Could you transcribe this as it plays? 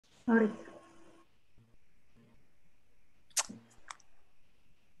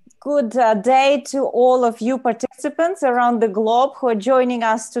Good day to all of you participants around the globe who are joining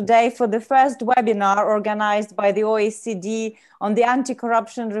us today for the first webinar organized by the OECD on the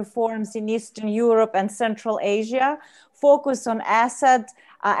anti-corruption reforms in Eastern Europe and Central Asia, focused on asset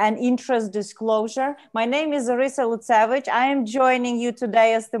and interest disclosure. My name is Arisa Lutsevich. I am joining you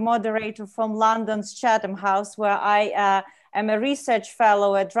today as the moderator from London's Chatham House, where I am a research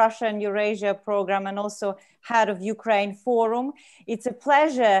fellow at Russia and Eurasia program and also head of Ukraine Forum. It's a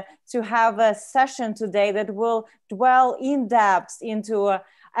pleasure to have a session today that will dwell in depth into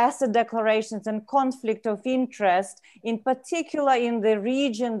asset declarations and conflict of interest, in particular in the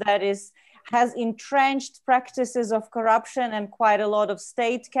region that has entrenched practices of corruption and quite a lot of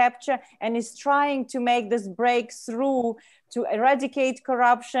state capture, and is trying to make this breakthrough to eradicate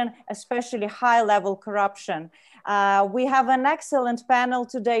corruption, especially high-level corruption. We have an excellent panel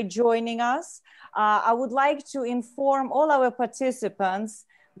today joining us. I would like to inform all our participants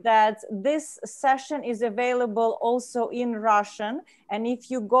that this session is available also in Russian. And if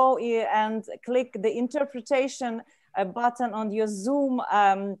you go and click the interpretation button on your Zoom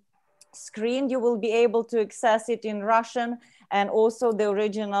screen, you will be able to access it in Russian, and also the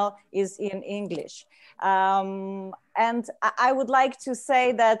original is in English. And I would like to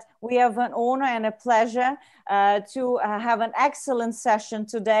say that we have an honor and a pleasure to have an excellent session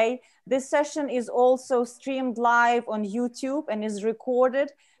today. This session is also streamed live on YouTube and is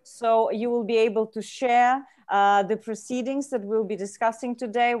recorded, so you will be able to share the proceedings that we'll be discussing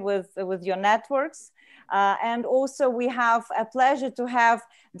today with your networks. And also we have a pleasure to have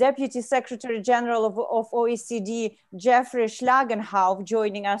Deputy Secretary General of OECD, Jeffrey Schlagenhauf,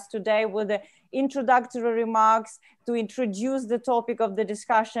 joining us today with the introductory remarks to introduce the topic of the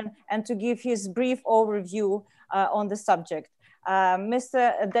discussion and to give his brief overview on the subject.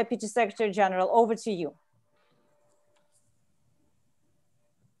 Mr. Deputy Secretary General, over to you.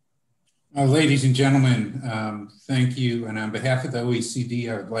 Ladies and gentlemen, thank you. And on behalf of the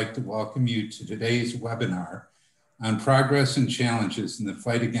OECD, I would like to welcome you to today's webinar on progress and challenges in the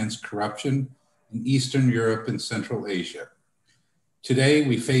fight against corruption in Eastern Europe and Central Asia. Today,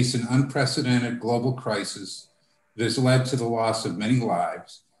 we face an unprecedented global crisis that has led to the loss of many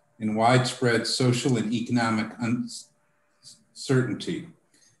lives and widespread social and economic uncertainty.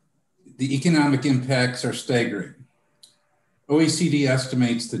 The economic impacts are staggering. OECD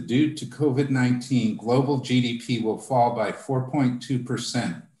estimates that due to COVID-19, global GDP will fall by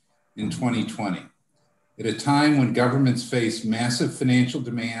 4.2% in 2020. At a time when governments face massive financial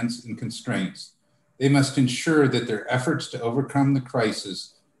demands and constraints, they must ensure that their efforts to overcome the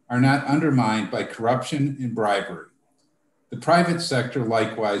crisis are not undermined by corruption and bribery. The private sector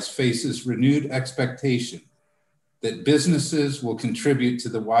likewise faces renewed expectation that businesses will contribute to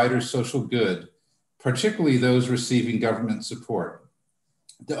the wider social good, particularly those receiving government support.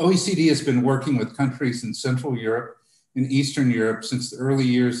 The OECD has been working with countries in Central Europe and Eastern Europe since the early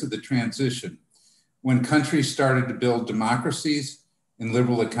years of the transition, when countries started to build democracies and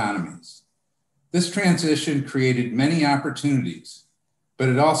liberal economies. This transition created many opportunities, but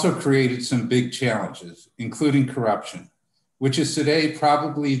it also created some big challenges, including corruption, which is today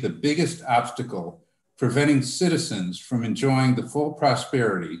probably the biggest obstacle preventing citizens from enjoying the full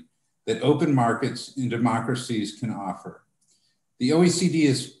prosperity that open markets and democracies can offer. The OECD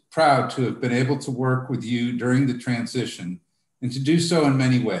is proud to have been able to work with you during the transition and to do so in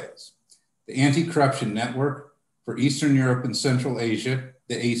many ways. The Anti-Corruption Network for Eastern Europe and Central Asia,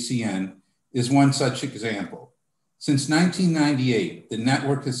 the ACN, is one such example. Since 1998, the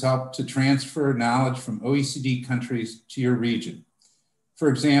network has helped to transfer knowledge from OECD countries to your region. For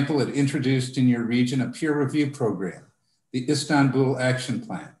example, it introduced in your region a peer review program, the Istanbul Action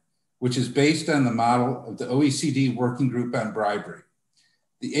Plan, which is based on the model of the OECD Working Group on Bribery.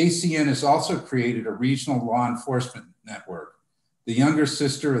 The ACN has also created a regional law enforcement network, the younger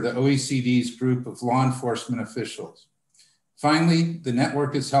sister of the OECD's group of law enforcement officials. Finally, the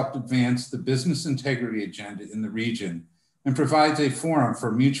network has helped advance the business integrity agenda in the region and provides a forum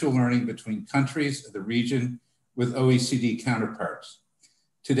for mutual learning between countries of the region with OECD counterparts.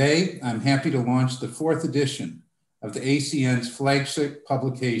 Today, I'm happy to launch the 4th edition of the ACN's flagship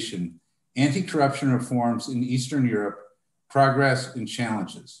publication, Anti-Corruption Reforms in Eastern Europe, Progress and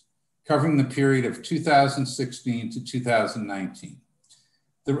Challenges, covering the period of 2016 to 2019.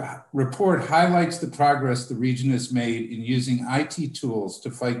 The report highlights the progress the region has made in using IT tools to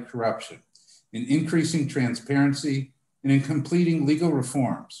fight corruption, in increasing transparency, and in completing legal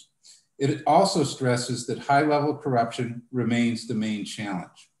reforms. It also stresses that high-level corruption remains the main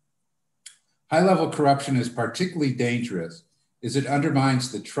challenge. High-level corruption is particularly dangerous as it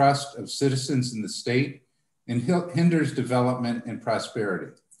undermines the trust of citizens in the state and hinders development and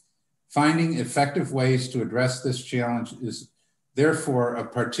prosperity. Finding effective ways to address this challenge is therefore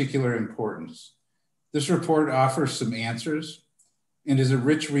of particular importance. This report offers some answers and is a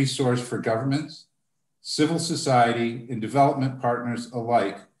rich resource for governments, civil society, and development partners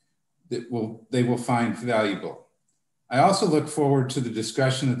alike that they will find valuable. I also look forward to the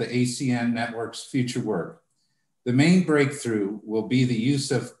discussion of the ACN network's future work. The main breakthrough will be the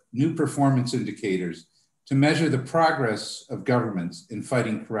use of new performance indicators to measure the progress of governments in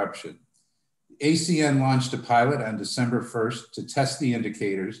fighting corruption. ACN launched a pilot on December 1st to test the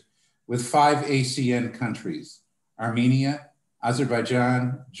indicators with 5 ACN countries: Armenia,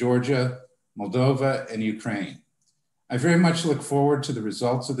 Azerbaijan, Georgia, Moldova, and Ukraine. I very much look forward to the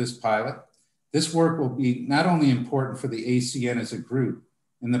results of this pilot. This work will be not only important for the ACN as a group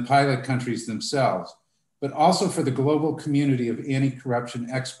and the pilot countries themselves, but also for the global community of anti-corruption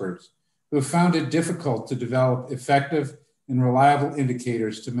experts who have found it difficult to develop effective and reliable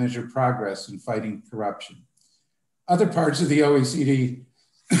indicators to measure progress in fighting corruption. Other parts of the OECD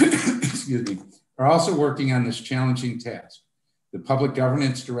excuse me, are also working on this challenging task. The Public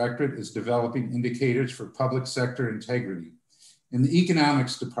Governance Directorate is developing indicators for public sector integrity, and the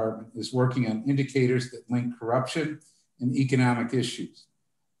Economics Department is working on indicators that link corruption and economic issues.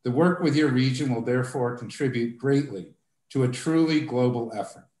 The work with your region will therefore contribute greatly to a truly global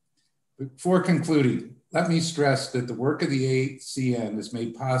effort. Before concluding, let me stress that the work of the ACN is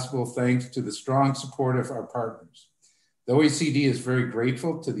made possible thanks to the strong support of our partners. The OECD is very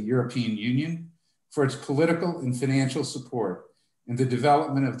grateful to the European Union for its political and financial support in the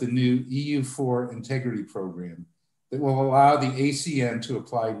development of the new EU4 integrity program that will allow the ACN to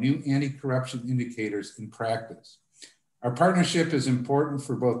apply new anti-corruption indicators in practice. Our partnership is important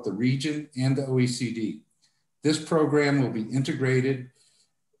for both the region and the OECD. This program will be integrated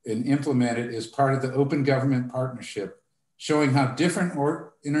and implemented as part of the Open Government Partnership, showing how different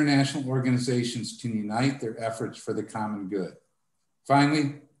international organizations can unite their efforts for the common good.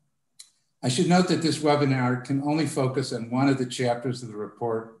 Finally, I should note that this webinar can only focus on one of the chapters of the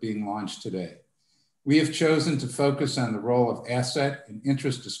report being launched today. We have chosen to focus on the role of asset and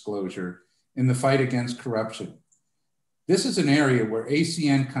interest disclosure in the fight against corruption. This is an area where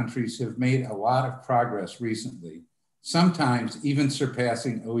ACN countries have made a lot of progress recently, sometimes even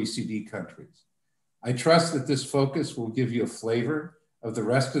surpassing OECD countries. I trust that this focus will give you a flavor of the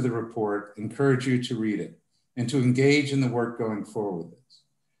rest of the report, encourage you to read it, and to engage in the work going forward.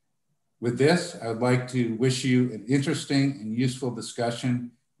 With this, I would like to wish you an interesting and useful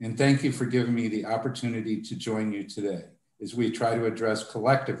discussion, and thank you for giving me the opportunity to join you today as we try to address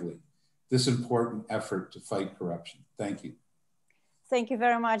collectively this important effort to fight corruption. Thank you. Thank you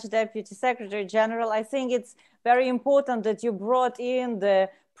very much, Deputy Secretary General. I think it's very important that you brought in the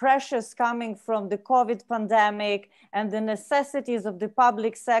pressures coming from the COVID pandemic and the necessities of the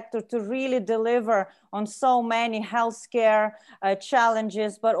public sector to really deliver on so many healthcare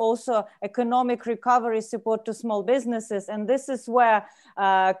challenges, but also economic recovery support to small businesses. And this is where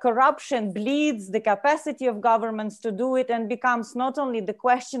corruption bleeds the capacity of governments to do it and becomes not only the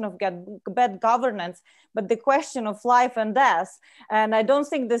question of bad governance, but the question of life and death. And I don't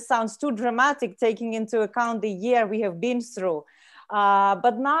think this sounds too dramatic, taking into account the year we have been through.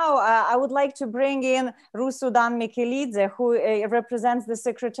 But now I would like to bring in Rusudan Mikelidze, who represents the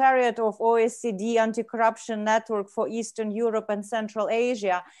Secretariat of OECD Anti-Corruption Network for Eastern Europe and Central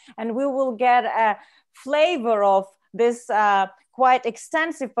Asia. And we will get a flavor of this quite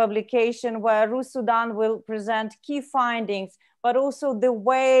extensive publication where Rusudan will present key findings, but also the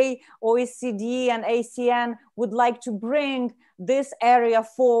way OECD and ACN would like to bring this area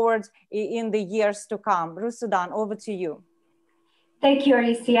forward in the years to come. Rusudan, over to you. Thank you,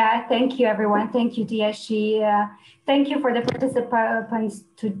 Alicia. Thank you, everyone. Thank you, DSG. Thank you for the participants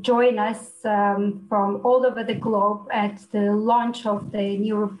to join us from all over the globe at the launch of the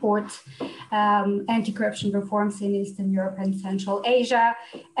new report, Anti-Corruption Reforms in Eastern Europe and Central Asia,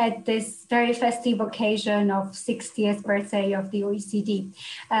 at this very festive occasion of 60th birthday of the OECD.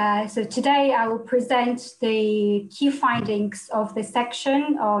 So today I will present the key findings of the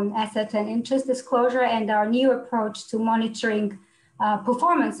section on asset and interest disclosure and our new approach to monitoring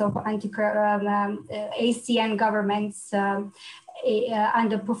performance of ACN governments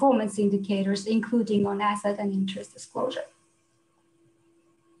under performance indicators, including on asset and interest disclosure.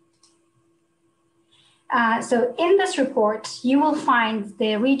 So in this report, you will find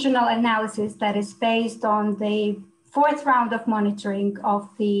the regional analysis that is based on the fourth round of monitoring of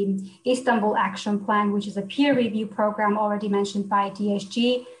the Istanbul Action Plan, which is a peer review program already mentioned by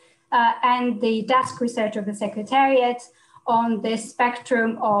DSG, and the desk research of the Secretariat on the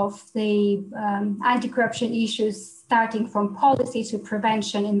spectrum of the anti-corruption issues, starting from policy to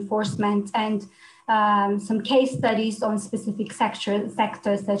prevention, enforcement, and some case studies on specific sectors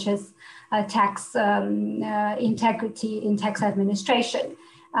such as tax integrity in tax administration.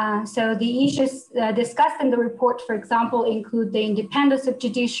 So the issues discussed in the report, for example, include the independence of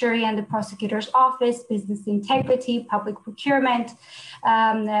judiciary and the prosecutor's office, business integrity, public procurement,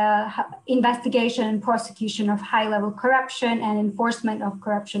 investigation and prosecution of high-level corruption, and enforcement of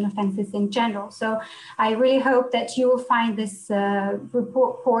corruption offenses in general. So I really hope that you will find this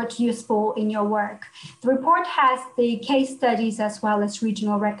report useful in your work. The report has the case studies as well as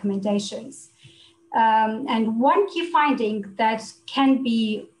regional recommendations. And one key finding that can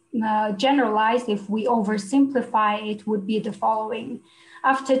be generalized if we oversimplify it would be the following.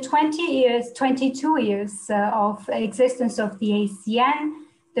 After 22 years of existence of the ACN,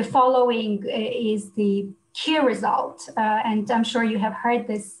 the following is the key result. And I'm sure you have heard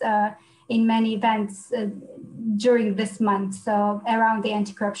this in many events during this month, so around the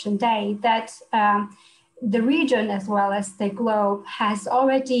Anti-Corruption Day, that the region as well as the globe has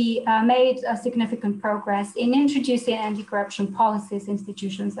already made a significant progress in introducing anti-corruption policies,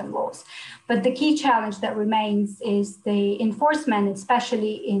 institutions, and laws. But the key challenge that remains is the enforcement,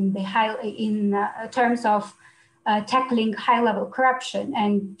 especially in terms of tackling high-level corruption.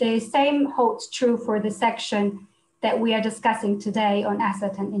 And the same holds true for the section that we are discussing today on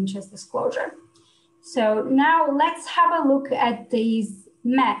asset and interest disclosure. So now let's have a look at these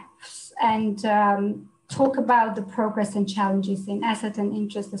maps and talk about the progress and challenges in asset and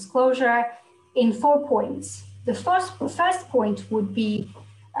interest disclosure in 4 points. The first point would be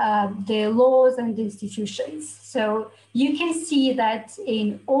the laws and institutions. So you can see that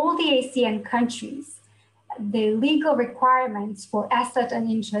in all the ASEAN countries, the legal requirements for asset and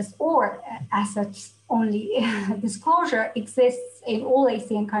interest or assets only disclosure exists in all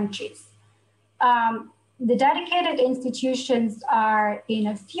ASEAN countries. The dedicated institutions are in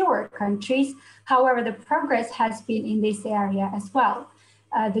a fewer countries. However, the progress has been in this area as well.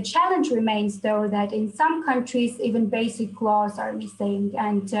 The challenge remains, though, that in some countries, even basic laws are missing,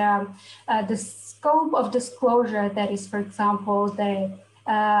 and the scope of disclosure, that is, for example, the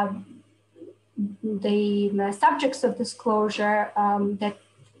subjects of disclosure that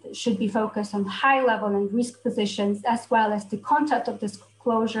should be focused on high level and risk positions, as well as the content of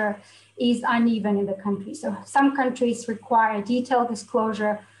disclosure, is uneven in the country. So some countries require detailed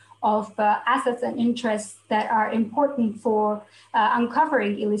disclosure of assets and interests that are important for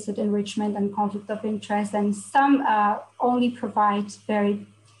uncovering illicit enrichment and conflict of interest, and some only provide very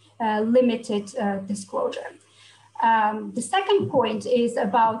limited disclosure. The second point is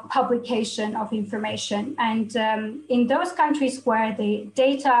about publication of information. And in those countries where the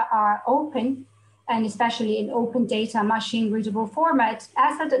data are open, and especially in open data, machine readable format,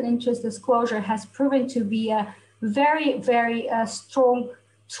 asset and interest disclosure has proven to be a very, very strong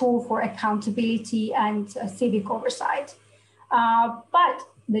tool for accountability and civic oversight. But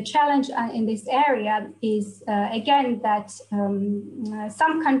the challenge in this area is, again, that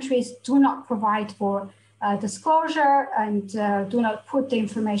some countries do not provide for disclosure and do not put the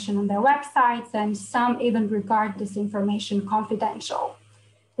information on their websites, and some even regard this information confidential.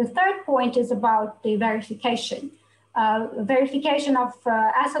 The third point is about the verification. Verification of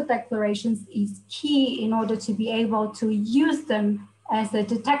asset declarations is key in order to be able to use them as a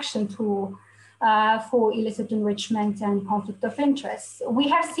detection tool for illicit enrichment and conflict of interest. We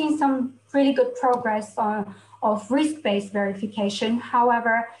have seen some really good progress of risk-based verification.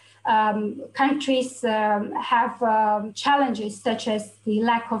 However, countries have challenges such as the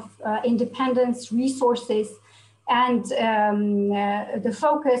lack of independence, resources, and the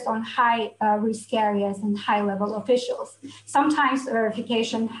focus on high risk areas and high level officials. Sometimes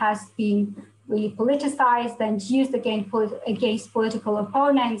verification has been really politicized and used against political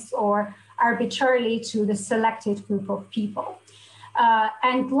opponents or arbitrarily to the selected group of people.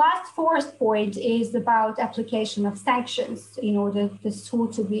 And last fourth point is about application of sanctions in order for this tool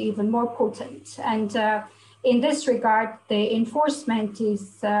to be even more potent. And in this regard, the enforcement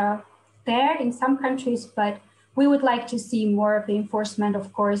is there in some countries, but we would like to see more of the enforcement,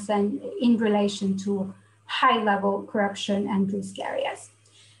 of course, and in relation to high-level corruption and risk areas.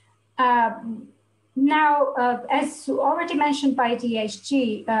 Now, as already mentioned by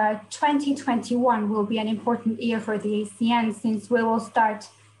DHG, 2021 will be an important year for the ASEAN, since we will start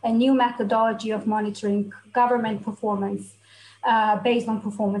a new methodology of monitoring government performance based on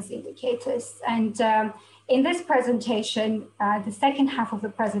performance indicators. And in this presentation, the second half of the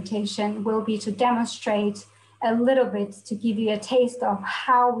presentation will be to demonstrate a little bit, to give you a taste of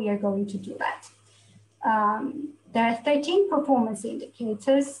how we are going to do that. There are 13 performance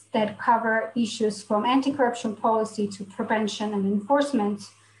indicators that cover issues from anti-corruption policy to prevention and enforcement.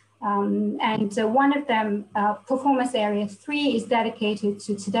 One of them, performance area 3, is dedicated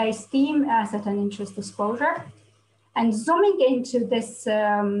to today's theme, asset and interest disclosure. And zooming into this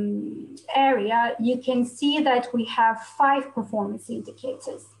area, you can see that we have 5 performance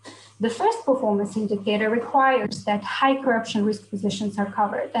indicators. The first performance indicator requires that high corruption risk positions are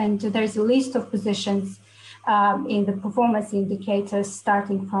covered. And there's a list of positions in the performance indicators,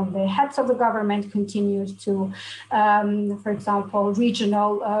 starting from the heads of the government, continues to, for example,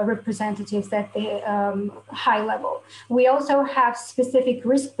 regional representatives at the high level. We also have specific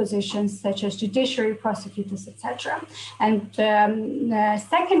risk positions such as judiciary, prosecutors, etc. And a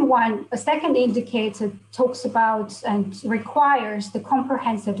second indicator talks about and requires the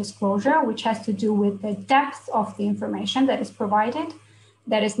comprehensive disclosure, which has to do with the depth of the information that is provided,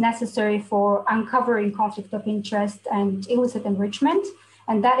 that is necessary for uncovering conflict of interest and illicit enrichment.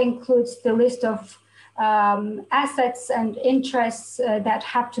 And that includes the list of assets and interests that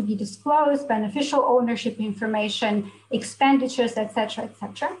have to be disclosed, beneficial ownership information, expenditures, etc.,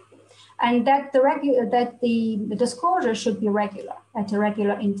 etc. And that the disclosure should be regular, at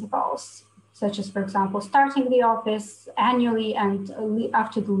irregular intervals, such as, for example, starting the office annually and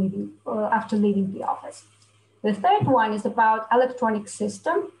after leaving the office. The third one is about electronic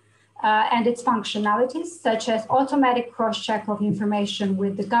system and its functionalities, such as automatic cross-check of information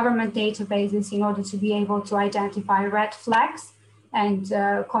with the government databases in order to be able to identify red flags and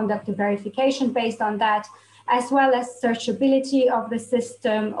conduct a verification based on that, as well as searchability of the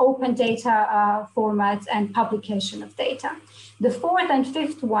system, open data formats, and publication of data. The fourth and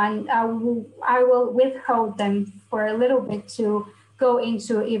fifth one, I will withhold them for a little bit to go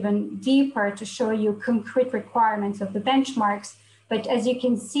into even deeper to show you concrete requirements of the benchmarks. But as you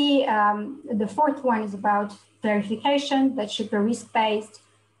can see, the fourth one is about verification that should be risk-based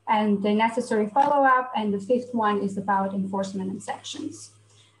and the necessary follow-up. And the fifth one is about enforcement and sanctions.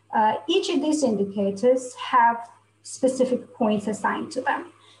 Each of these indicators have specific points assigned to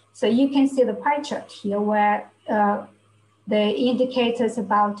them. So you can see the pie chart here where the indicators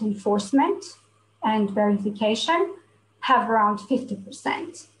about enforcement and verification have around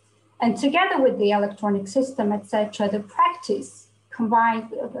 50%. And together with the electronic system, etc., the practice comprises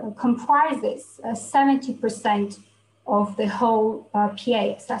 70% of the whole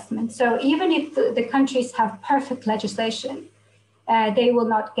PA assessment. So even if the countries have perfect legislation, they will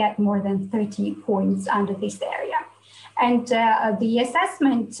not get more than 30 points under this area. And the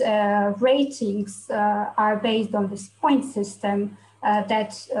assessment ratings are based on this point system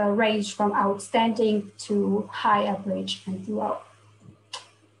that range from outstanding to high, average, and low.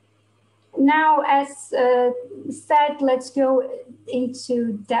 Now, as said, let's go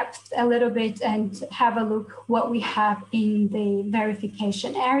into depth a little bit and have a look what we have in the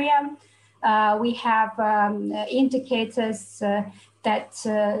verification area. We have indicators that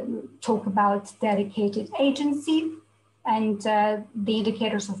talk about dedicated agency and the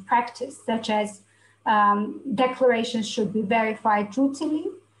indicators of practice, such as declarations should be verified routinely,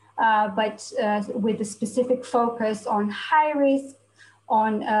 but with a specific focus on high risk,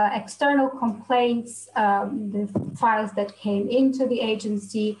 on external complaints, the files that came into the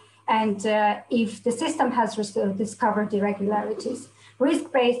agency, and if the system has discovered irregularities.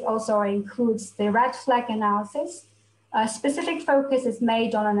 Risk-based also includes the red flag analysis. A specific focus is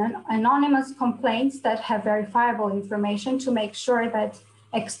made on anonymous complaints that have verifiable information to make sure that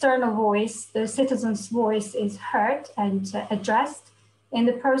external voice, the citizen's voice, is heard and addressed in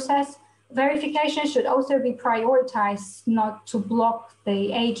the process. Verification should also be prioritized not to block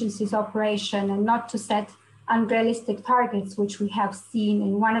the agency's operation and not to set unrealistic targets, which we have seen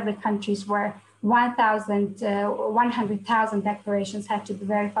in one of the countries where 100,000 declarations had to be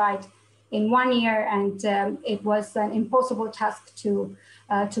verified in 1 year, and it was an impossible task to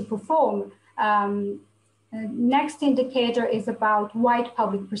perform. Next indicator is about wide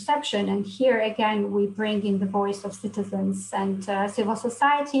public perception, and here again we bring in the voice of citizens and civil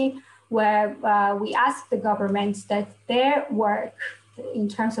society, where we ask the governments that their work in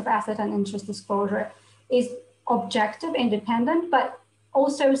terms of asset and interest disclosure is objective, independent, but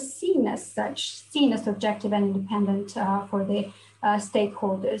also seen as such, seen as objective and independent for the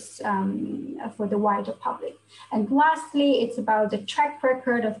stakeholders, for the wider public. And lastly, it's about the track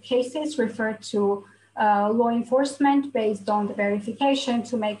record of cases referred to law enforcement based on the verification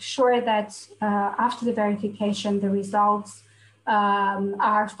to make sure that after the verification, the results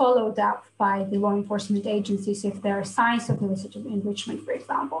are followed up by the law enforcement agencies if there are signs of illicit enrichment, for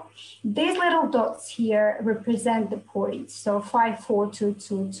example. These little dots here represent the points. So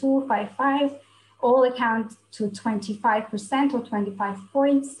 54222, 55, all account to 25% or 25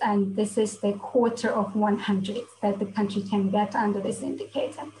 points, and this is the quarter of 100 that the country can get under this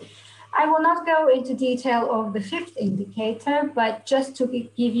indicator. I will not go into detail of the fifth indicator, but just to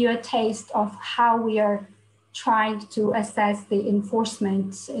give you a taste of how we are trying to assess the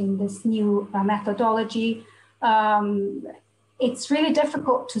enforcement in this new methodology. It's really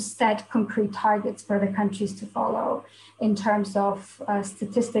difficult to set concrete targets for the countries to follow in terms of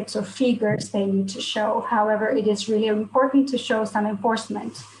statistics or figures they need to show. However, it is really important to show some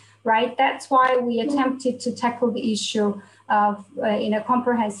enforcement, right? That's why we attempted to tackle the issue of, in a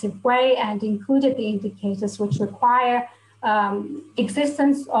comprehensive way and included the indicators which require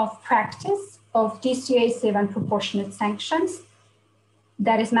existence of practice of dissuasive and proportionate sanctions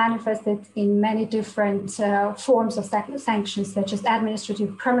that is manifested in many different forms of sanctions, such as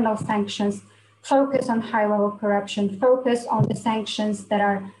administrative criminal sanctions, focus on high-level corruption, focus on the sanctions that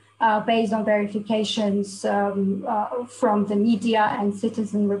are based on verifications from the media and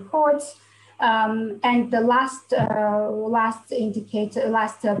citizen reports. And the last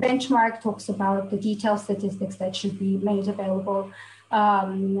benchmark talks about the detailed statistics that should be made available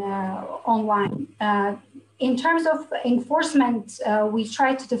online. In terms of enforcement, we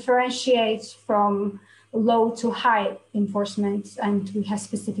try to differentiate from low to high enforcement, and we have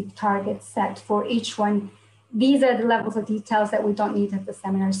specific targets set for each one. These are the levels of details that we don't need at the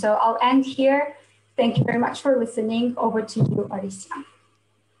seminar. So I'll end here. Thank you very much for listening. Over to you, Alicia.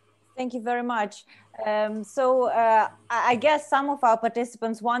 Thank you very much. I guess some of our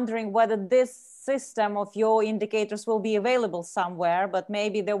participants wondering whether this system of your indicators will be available somewhere, but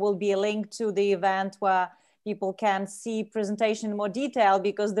maybe there will be a link to the event where people can see presentation in more detail,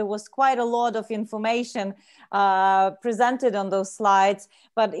 because there was quite a lot of information presented on those slides.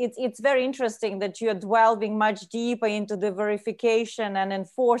 But it's very interesting that you're delving much deeper into the verification and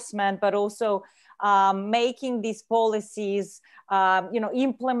enforcement, but also making these policies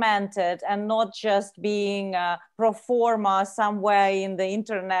implemented and not just being pro forma somewhere in the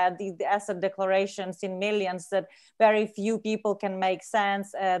internet, the asset declarations in millions that very few people can make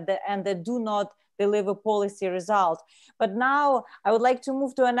sense and that do not deliver policy result. But now I would like to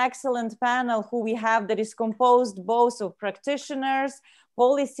move to an excellent panel who we have that is composed both of practitioners,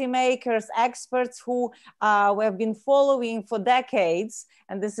 policymakers, experts who we have been following for decades,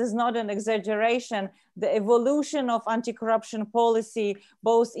 and this is not an exaggeration, the evolution of anti-corruption policy,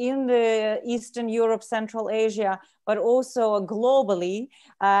 both in the Eastern Europe, Central Asia, but also globally.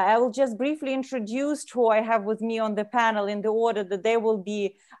 I will just briefly introduce who I have with me on the panel in the order that they will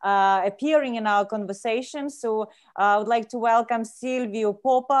be appearing in our conversation. So I would like to welcome Silviu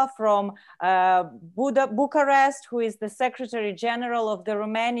Popa from Bucharest, who is the Secretary General of the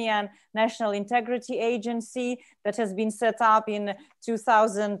Romanian National Integrity Agency that has been set up in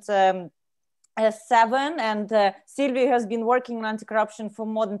 2007. And Silviu has been working on anti-corruption for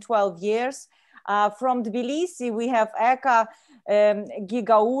more than 12 years. From Tbilisi, we have Eka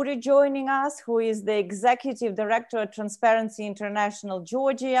Gigauri joining us, who is the Executive Director at Transparency International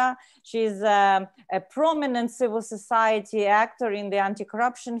Georgia. She's a prominent civil society actor in the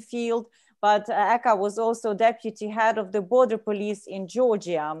anti-corruption field, but Eka was also Deputy Head of the Border Police in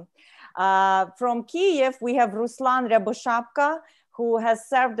Georgia. From Kiev, we have Ruslan Ryaboshapka, who has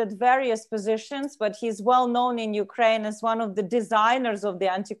served at various positions, but he's well known in Ukraine as one of the designers of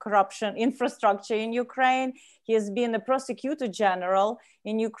the anti-corruption infrastructure in Ukraine. He has been a prosecutor general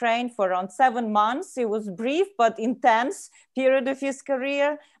in Ukraine for around 7 months. It was brief but intense period of his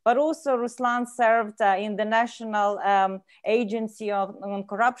career, but also Ruslan served in the National Agency on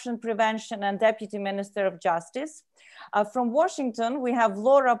Corruption Prevention and Deputy Minister of Justice. From Washington, we have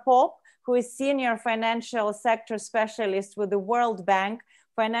Laura Pope, who is Senior Financial Sector Specialist with the World Bank,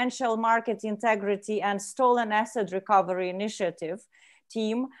 Financial Market Integrity and Stolen Asset Recovery Initiative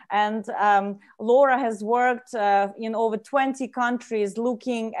team. And Laura has worked in over 20 countries,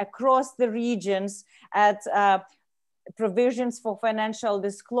 looking across the regions at provisions for financial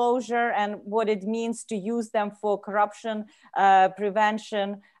disclosure and what it means to use them for corruption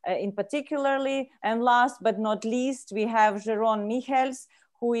prevention in particularly. And last but not least, we have Jeroen Michels,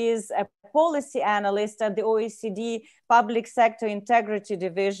 who is a policy analyst at the OECD Public Sector Integrity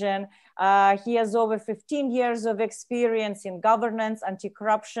Division. He has over 15 years of experience in governance,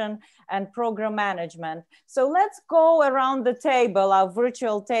 anti-corruption, and program management. So let's go around the table, our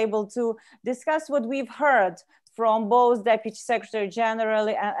virtual table, to discuss what we've heard from both Deputy Secretary General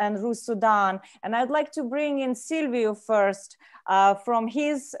and Ruth Sudan. And I'd like to bring in Silviu first, from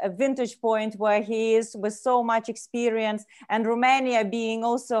his vintage point where he is with so much experience, and Romania being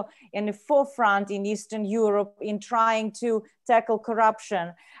also in the forefront in Eastern Europe in trying to tackle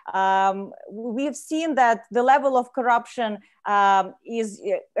corruption. We've seen that the level of corruption is,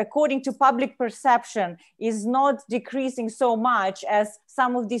 according to public perception, is not decreasing so much as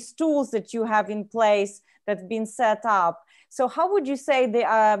some of these tools that you have in place that have been set up. So how would you say the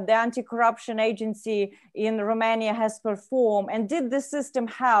anti-corruption agency in Romania has performed, and did the system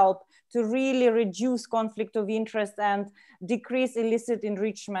help to really reduce conflict of interest and decrease illicit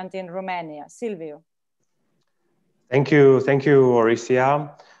enrichment in Romania? Silviu. Thank you, Orisia.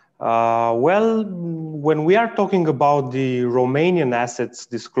 Well, when we are talking about the Romanian assets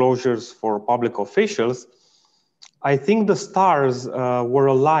disclosures for public officials, I think the stars were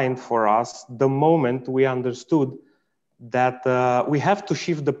aligned for us the moment we understood that we have to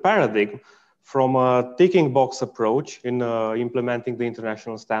shift the paradigm from a ticking box approach in implementing the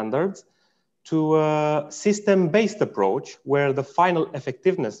international standards to a system-based approach where the final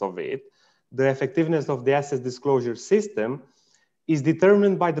effectiveness of it, the effectiveness of the assets disclosure system, is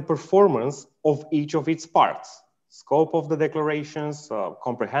determined by the performance of each of its parts: scope of the declarations,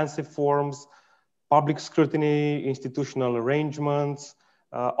 comprehensive forms, public scrutiny, institutional arrangements,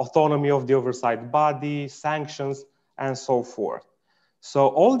 autonomy of the oversight body, sanctions, and so forth. So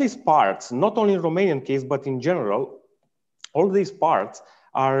all these parts, not only in Romanian case, but in general, all these parts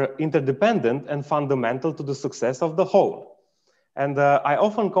are interdependent and fundamental to the success of the whole. And I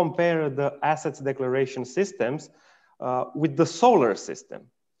often compare the assets declaration systems with the solar system.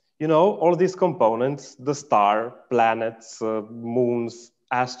 You know, all these components, the star, planets, moons,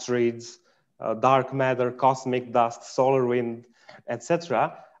 asteroids, dark matter, cosmic dust, solar wind,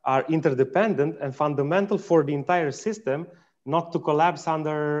 etc., are interdependent and fundamental for the entire system not to collapse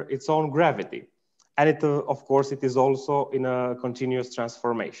under its own gravity. And it, of course, it is also in a continuous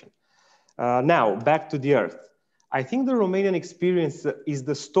transformation. Now, back to the Earth. I think the Romanian experience is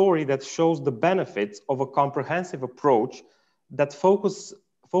the story that shows the benefits of a comprehensive approach that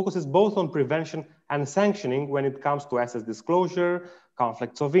focuses both on prevention and sanctioning when it comes to assets disclosure,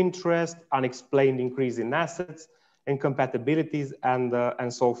 conflicts of interest, unexplained increase in assets, incompatibilities,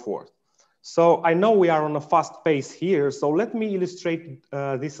 and so forth. So I know we are on a fast pace here, so let me illustrate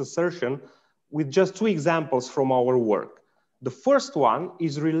this assertion with just two examples from our work. The first one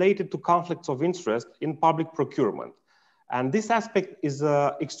is related to conflicts of interest in public procurement. And this aspect is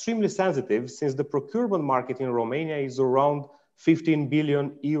extremely sensitive since the procurement market in Romania is around 15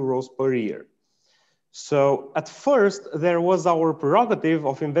 billion euros per year. So at first, there was our prerogative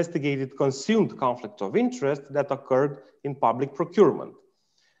of investigated consumed conflict of interest that occurred in public procurement.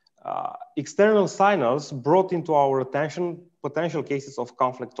 External signals brought into our attention potential cases of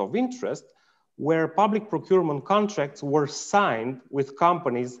conflict of interest where public procurement contracts were signed with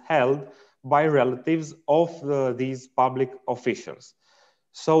companies held by relatives of these public officials.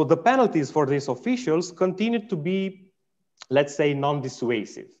 So the penalties for these officials continued to be, let's say,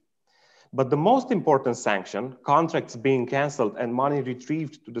 non-dissuasive. But the most important sanction, contracts being canceled and money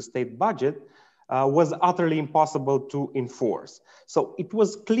retrieved to the state budget, was utterly impossible to enforce. So it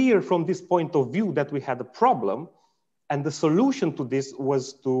was clear from this point of view that we had a problem, and the solution to this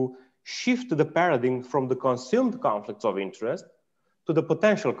was to shift the paradigm from the consumed conflicts of interest to the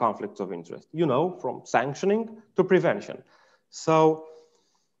potential conflicts of interest, you know, from sanctioning to prevention. So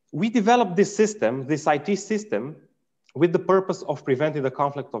we developed this system, this IT system, with the purpose of preventing the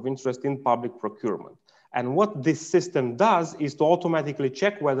conflict of interest in public procurement. And what this system does is to automatically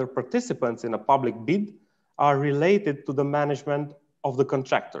check whether participants in a public bid are related to the management of the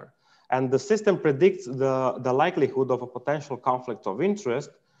contractor. And the system predicts the likelihood of a potential conflict of interest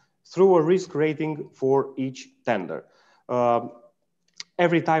through a risk rating for each tender.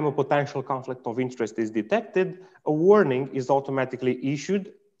 Every time a potential conflict of interest is detected, a warning is automatically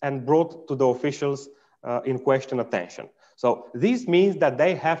issued and brought to the officials in question attention. So this means that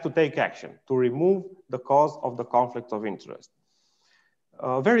they have to take action to remove the cause of the conflict of interest.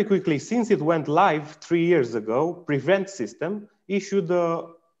 Very quickly, since it went live 3 years ago, Prevent system issued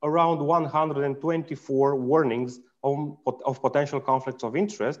around 124 warnings of potential conflicts of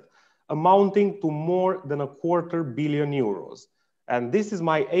interest, amounting to more than €250 million. And this is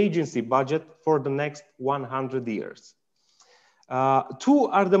my agency budget for the next 100 years. Two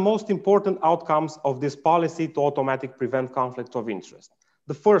are the most important outcomes of this policy to automatically prevent conflict of interest.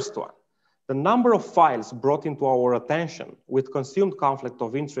 The first one, the number of files brought into our attention with consumed conflict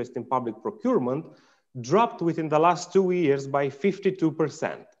of interest in public procurement dropped within the last 2 years by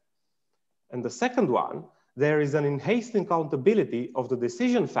 52%. And the second one, there is an enhanced accountability of the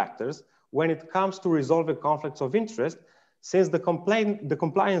decision factors when it comes to resolving conflicts of interest, since the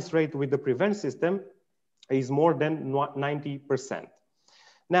compliance rate with the PREVENT system is more than 90%.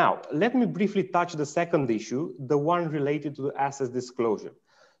 Now, let me briefly touch the second issue, the one related to the asset disclosure.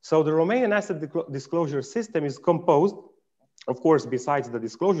 So the Romanian asset disclosure system is composed, of course, besides the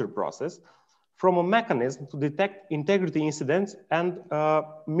disclosure process, from a mechanism to detect integrity incidents and a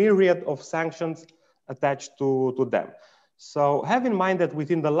myriad of sanctions attached to them. So have in mind that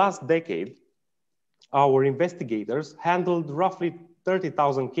within the last decade, our investigators handled roughly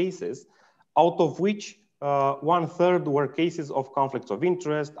 30,000 cases, out of which 1/3 were cases of conflicts of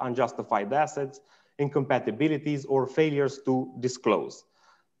interest, unjustified assets, incompatibilities, or failures to disclose.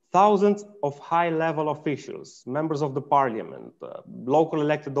 Thousands of high-level officials, members of the parliament, local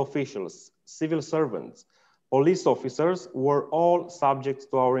elected officials, civil servants, police officers were all subject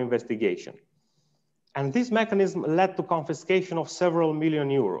to our investigation. And this mechanism led to confiscation of several million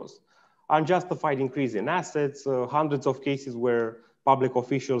euros, unjustified increase in assets, hundreds of cases where public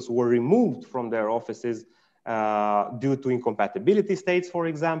officials were removed from their offices due to incompatibility states, for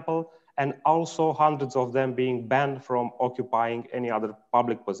example, and also hundreds of them being banned from occupying any other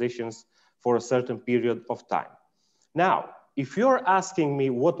public positions for a certain period of time. Now, if you're asking me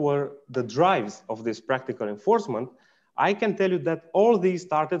what were the drives of this practical enforcement, I can tell you that all these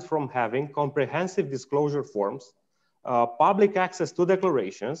started from having comprehensive disclosure forms, public access to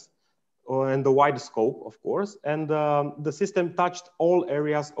declarations, and the wide scope, of course, and the system touched all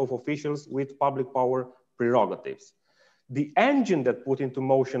areas of officials with public power prerogatives. The engine that put into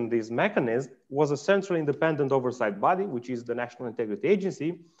motion this mechanism was a central independent oversight body, which is the National Integrity Agency,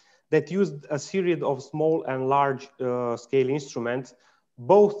 that used a series of small and large scale instruments,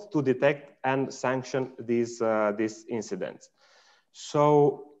 both to detect and sanction these incidents. So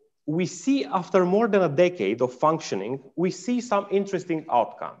we see, after more than a decade of functioning, we see some interesting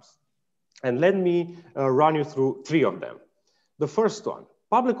outcomes. And let me run you through 3 of them. The first one,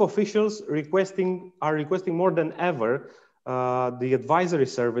 public officials are requesting more than ever the advisory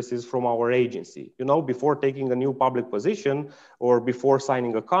services from our agency. You know, before taking a new public position, or before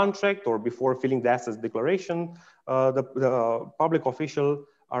signing a contract, or before filling the assets declaration, the public official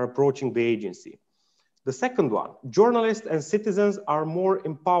are approaching the agency. The second one, journalists and citizens are more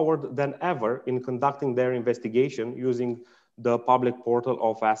empowered than ever in conducting their investigation using the public portal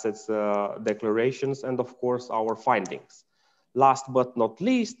of assets declarations and, of course, our findings. Last but not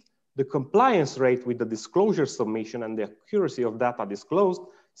least, the compliance rate with the disclosure submission and the accuracy of data disclosed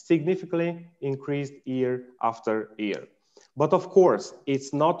significantly increased year after year. But of course,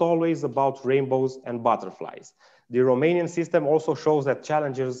 it's not always about rainbows and butterflies. The Romanian system also shows that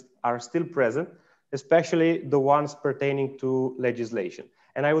challenges are still present, especially the ones pertaining to legislation.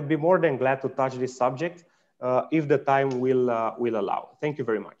 And I would be more than glad to touch this subject if the time will allow. Thank you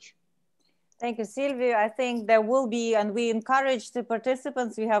very much. Thank you, Silviu. I think there will be, and we encourage the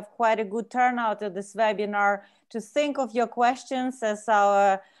participants, we have quite a good turnout at this webinar, to think of your questions as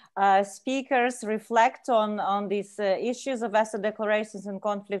our speakers reflect on these issues of asset declarations and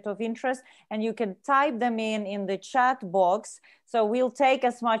conflict of interest, and you can type them in the chat box. So we'll take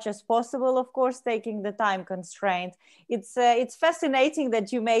as much as possible, of course, taking the time constraint. It's fascinating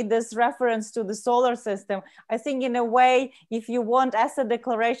that you made this reference to the solar system. I think in a way, if you want asset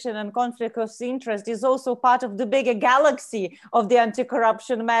declaration and conflict of interest is also part of the bigger galaxy of the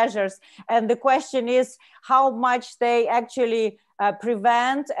anti-corruption measures. And the question is how much they actually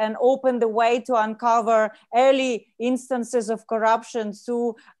prevent and open the way to uncover early instances of corruption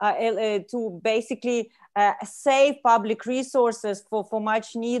to basically save public resources for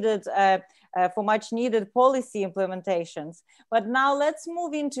much needed policy implementations. But now let's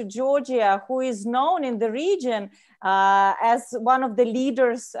move into Georgia, who is known in the region as one of the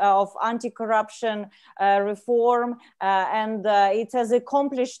leaders of anti-corruption reform, and it has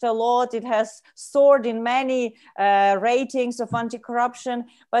accomplished a lot. It has soared in many ratings of anti-corruption,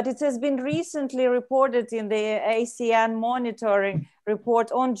 but it has been recently reported in the ACN monitoring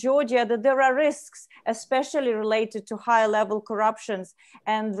report on Georgia that there are risks, especially related to high-level corruptions,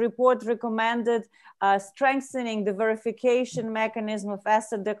 and report recommended strengthening the verification mechanism of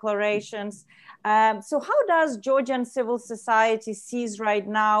asset declarations. So how does Georgian civil society sees right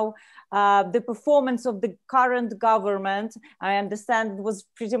now the performance of the current government? I understand it was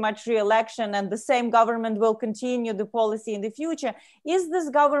pretty much re-election and the same government will continue the policy in the future. Is this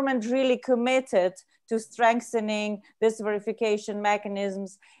government really committed to strengthening this verification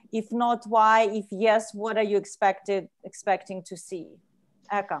mechanisms? If not, why? If yes, what are you expecting to see?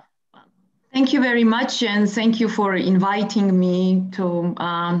 Eka. Thank you very much, and thank you for inviting me to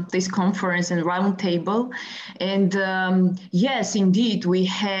this conference and roundtable. And yes, indeed, we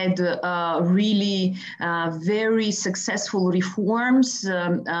had really very successful reforms.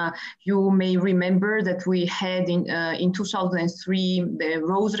 You may remember that we had in 2003 the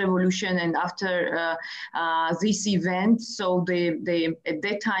Rose Revolution, and after this event, so at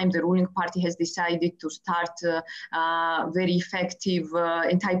that time the ruling party has decided to start very effective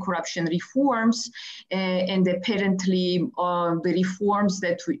anti-corruption reforms. And apparently the reforms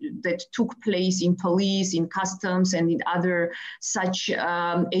that took place in police, in customs, and in other such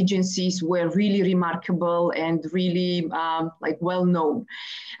agencies were really remarkable and really like well known.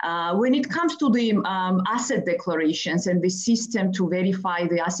 When it comes to the asset declarations and the system to verify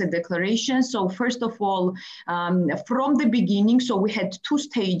the asset declarations, so first of all, from the beginning, so we had two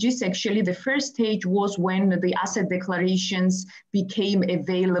stages. Actually, the first stage was when the asset declarations became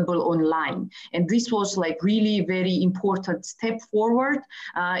available online. And this was like really very important step forward.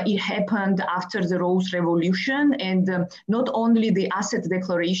 It happened after the Rose Revolution, and not only the asset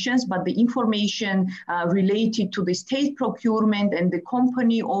declarations, but the information related to the state procurement and the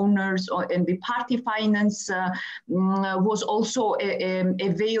company owners and the party finance was also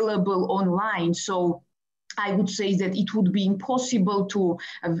available online. So I would say that it would be impossible to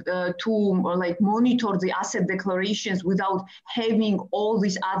like monitor the asset declarations without having all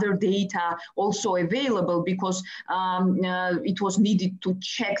this other data also available, because it was needed to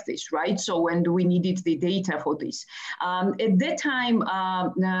check this, right? So, and we needed the data for this. At that time,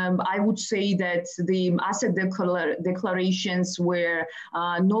 I would say that the asset declarations were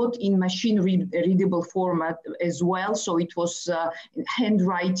not in machine readable format as well. So it was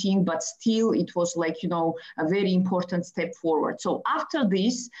handwriting, but still it was like, you know, a very important step forward. So after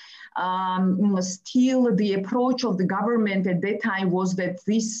this, still the approach of the government at that time was that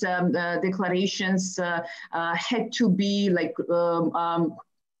these declarations had to be like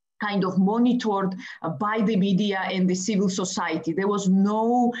kind of monitored by the media and the civil society. There was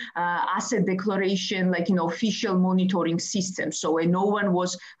no asset declaration, like, you know, official monitoring system. So no one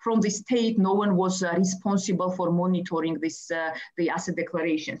was from the state, no one was responsible for monitoring this, the asset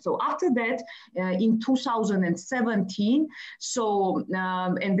declaration. So after that, in 2017, so,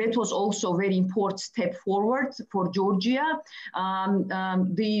 and that was also a very important step forward for Georgia.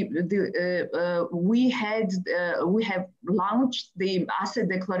 We have launched the asset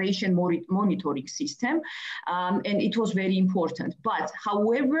declaration monitoring system, and it was very important. But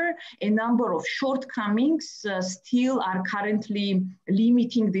however, a number of shortcomings still are currently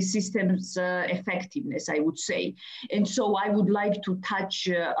limiting the system's effectiveness, I would say. And so I would like to touch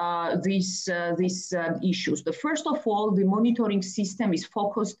these issues. The first of all, the monitoring system is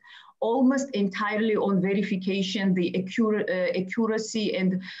focused almost entirely on verification, the accuracy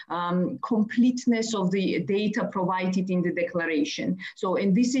and completeness of the data provided in the declaration. So,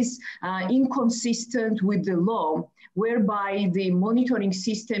 and this is inconsistent with the law, whereby the monitoring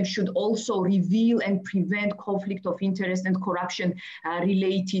system should also reveal and prevent conflict of interest and corruption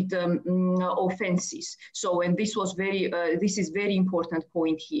related offenses. So, and this was this is very important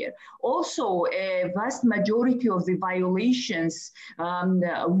point here. Also, a vast majority of the violations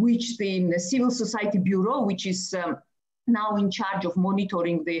which the Civil Society Bureau, which is now in charge of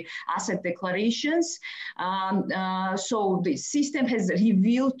monitoring the asset declarations. So the system has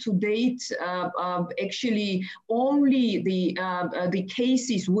revealed to date actually only the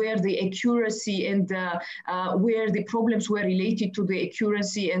cases where the accuracy and where the problems were related to the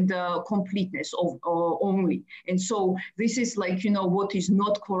accuracy and the completeness of only. And so this is like, you know, what is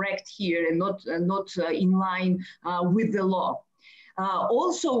not correct here and not in line with the law.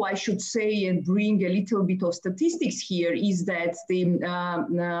 Also, I should say and bring a little bit of statistics here is that the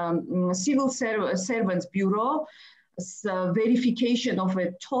Civil Servants Bureau verification of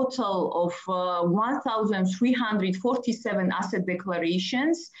a total of 1,347 asset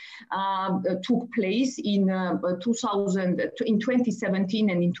declarations took place in 2017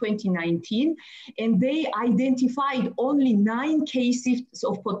 and in 2019, and they identified only 9 cases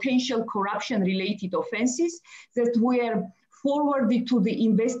of potential corruption-related offenses that were forwarded to the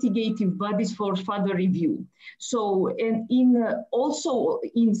investigative bodies for further review. So, and also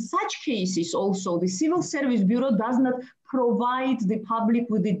in such cases also, the Civil Service Bureau does not provide the public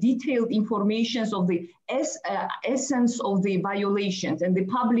with the detailed information of the essence of the violations and the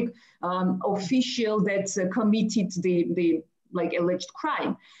public official that committed the like alleged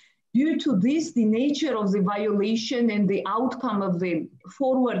crime. Due to this, the nature of the violation and the outcome of the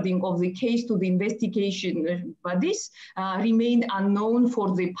forwarding of the case to the investigation bodies remained unknown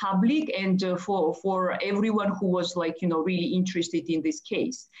for the public and for everyone who was really interested in this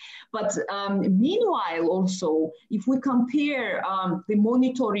case. But meanwhile, also, if we compare the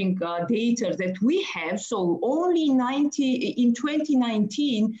monitoring data that we have, so only in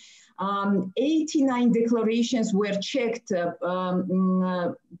 2019, 89 declarations were checked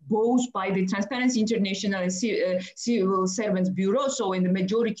both by the Transparency International and Civil Servants Bureau, so in the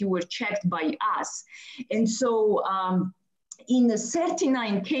majority were checked by us. And so in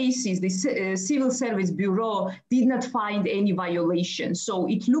 39 cases, the Civil Service Bureau did not find any violation. So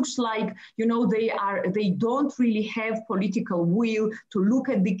it looks like, they don't really have political will to look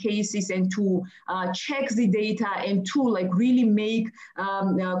at the cases and to check the data and to really make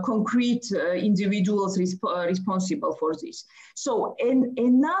concrete individuals responsible for this. So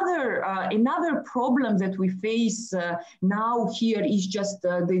another problem that we face now here is just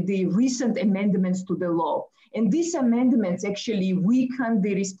the recent amendments to the law. And these amendments actually weaken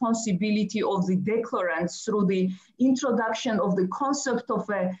the responsibility of the declarants through the introduction of the concept of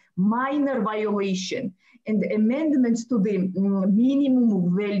a minor violation and amendments to the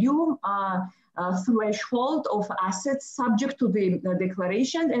minimum value threshold of assets subject to the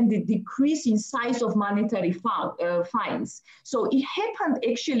declaration and the decrease in size of monetary fines. So it happened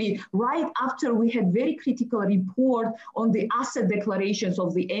actually right after we had very critical report on the asset declarations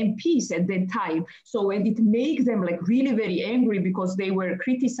of the MPs at that time. So, and it made them really very angry because they were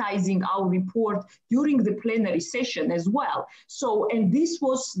criticizing our report during the plenary session as well. So, and this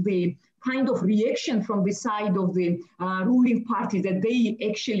was the kind of reaction from the side of the ruling party that they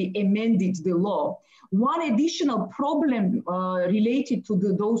actually amended the law. One additional problem related to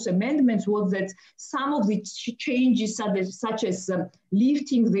those amendments was that some of the changes such as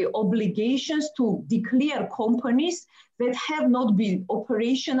lifting the obligations to declare companies that have not been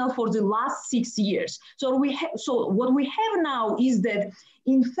operational for the last 6 years. So what we have now is that,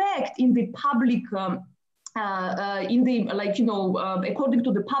 in fact, in the public according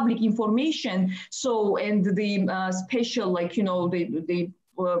to the public information, so, and the special, the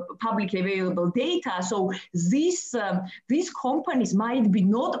publicly available data, so these companies might be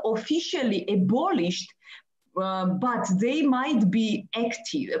not officially abolished, but they might be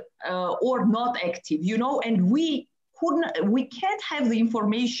active or not active, and we can't have the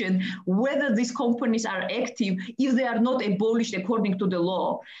information whether these companies are active if they are not abolished according to the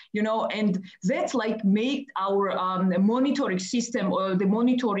law, and that's make our monitoring system or the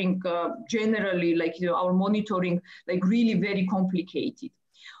monitoring generally, our monitoring, really very complicated.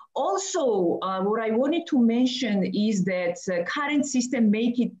 Also, what I wanted to mention is that current system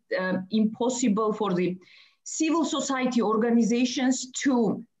make it impossible for the civil society organizations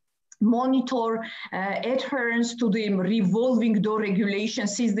to monitor adherence to the revolving door regulation,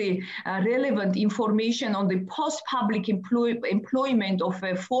 since the relevant information on the post-public employment of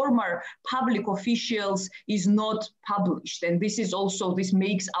former public officials is not published. And this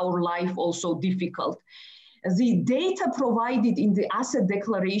makes our life also difficult. The data provided in the asset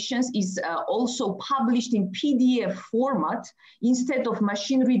declarations is also published in PDF format instead of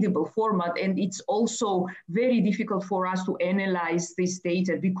machine readable format. And it's also very difficult for us to analyze this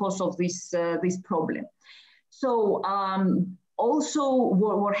data because of this problem. So also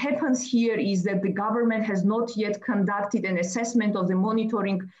what happens here is that the government has not yet conducted an assessment of the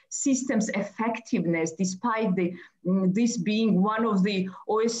monitoring system's effectiveness, despite this being one of the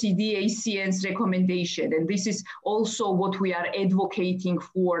OECD ACN's recommendation. And this is also what we are advocating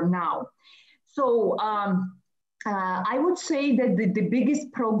for now. So I would say that the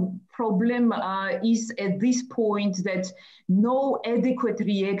biggest problem is at this point that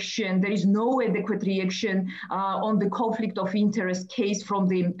there is no adequate reaction on the conflict of interest case from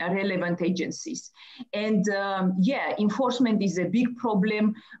the relevant agencies. And enforcement is a big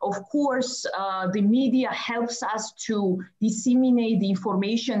problem. Of course, the media helps us to disseminate the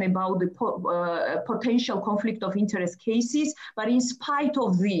information about the potential conflict of interest cases, but in spite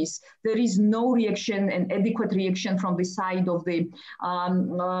of this, there is no reaction and adequate reaction from the side of the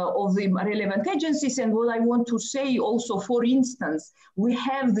relevant agencies. And what I want to say also, for instance, we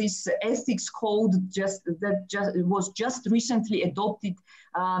have this ethics code that was just recently adopted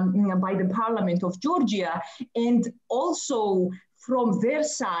by the Parliament of Georgia. And also from their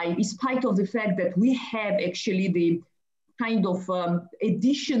side, in spite of the fact that we have actually the kind of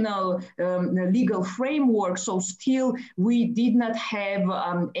additional legal framework, so still we did not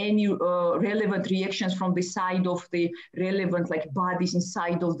have any relevant reactions from the side of the relevant bodies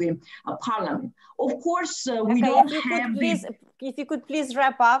inside of the parliament. Of course, we don't have if you could please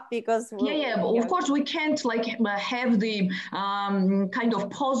wrap up, because of course we can't like have the kind of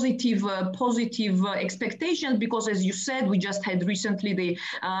positive expectations, because as you said, we just had recently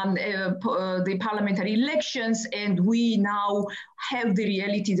the parliamentary elections, and we now have the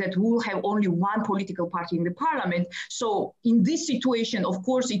reality that we'll have only one political party in the parliament. So in this situation, of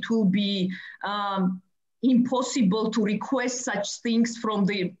course, it will be impossible to request such things from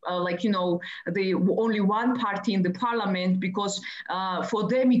the the only one party in the parliament, because for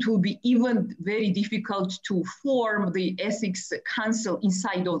them it will be even very difficult to form the ethics council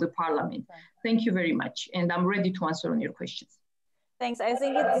inside of the parliament. Thank you very much, and I'm ready to answer on your questions. Thanks. I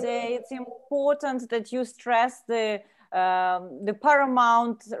think it's important that you stress the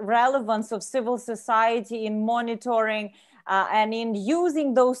paramount relevance of civil society in monitoring and in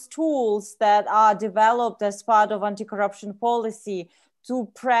using those tools that are developed as part of anti-corruption policy to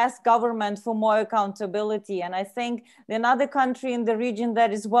press government for more accountability. And I think another country in the region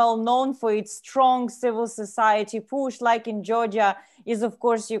that is well known for its strong civil society push, like in Georgia, is of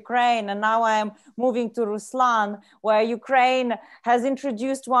course Ukraine. And now I am moving to Ruslan, where Ukraine has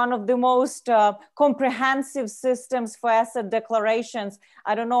introduced one of the most comprehensive systems for asset declarations.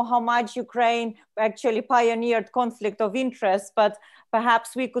 I don't know how much Ukraine actually pioneered conflict of interest, but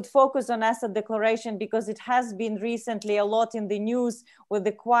perhaps we could focus on asset declaration, because it has been recently a lot in the news with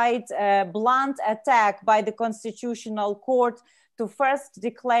the quite blunt attack by the Constitutional Court to first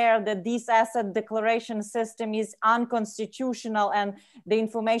declare that this asset declaration system is unconstitutional and the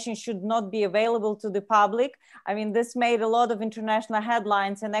information should not be available to the public. I mean, this made a lot of international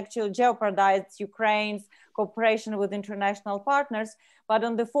headlines and actually jeopardized Ukraine's cooperation with international partners. But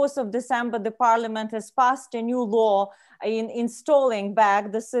on the 4th of December, the parliament has passed a new law in installing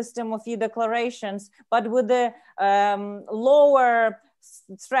back the system of e-declarations, but with the lower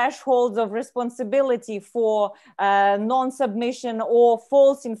thresholds of responsibility for non-submission or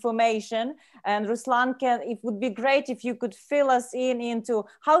false information. And Ruslan, it would be great if you could fill us into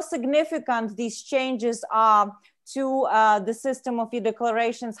how significant these changes are to the system of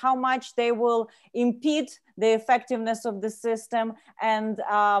e-declarations, how much they will impede the effectiveness of the system, and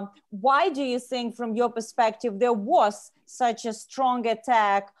why do you think, from your perspective, there was such a strong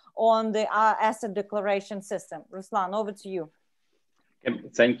attack on the asset declaration system? Ruslan, over to you.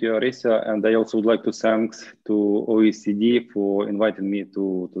 Thank you, Arisa, and I also would like to thank to OECD for inviting me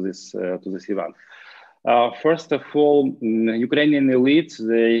to this event. First of all, Ukrainian elites,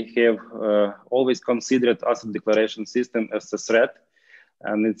 they have always considered asset declaration system as a threat,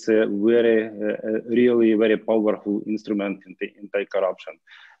 and it's a really very powerful instrument in anti-corruption.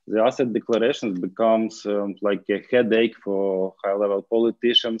 The asset declarations becomes like a headache for high-level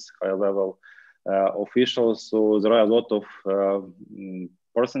politicians, high-level officials. So there are a lot of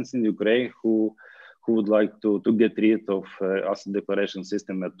persons in Ukraine who would like to get rid of asset declaration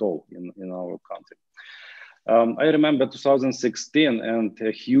system at all in our country. I remember 2016 and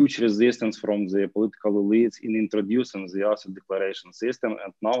a huge resistance from the political elites in introducing the asset declaration system,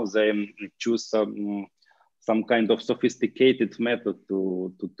 and now they choose some kind of sophisticated method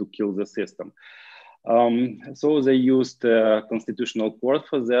to kill the system. So they used Constitutional Court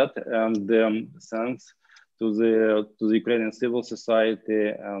for that, and thanks to the Ukrainian civil society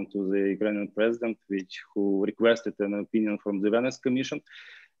and to the Ukrainian president, who requested an opinion from the Venice Commission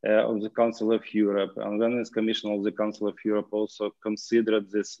of the Council of Europe, and Venice Commission of the Council of Europe also considered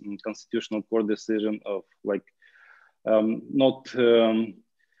this Constitutional Court decision of like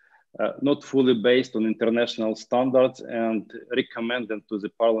not fully based on international standards, and recommended to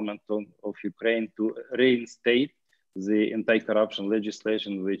the Parliament of Ukraine to reinstate the anti-corruption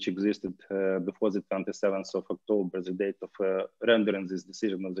legislation which existed before the 27th of October, the date of rendering this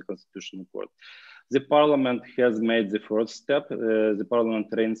decision of the Constitutional Court. The Parliament has made the first step. The Parliament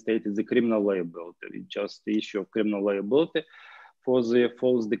reinstated the criminal liability, just the issue of criminal liability for the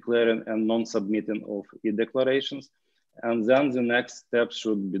false declaring and non-submitting of e-declarations. And then the next step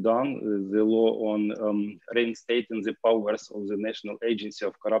should be done. The law on reinstating the powers of the National Agency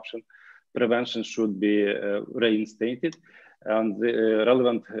of Corruption Prevention should be reinstated. And the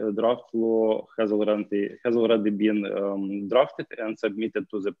relevant draft law has already been drafted and submitted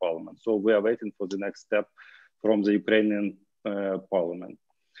to the Parliament. So we are waiting for the next step from the Ukrainian Parliament.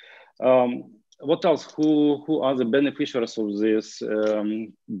 What else? Who are the beneficiaries of this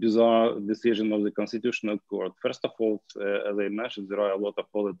bizarre decision of the Constitutional Court? First of all, as I mentioned, there are a lot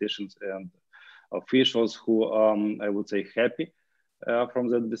of politicians and officials who are, I would say, happy from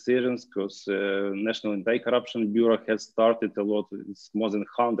the decisions, because National Anti-Corruption Bureau has started a lot, it's more than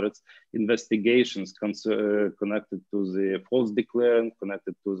hundreds investigations connected to the false declaring,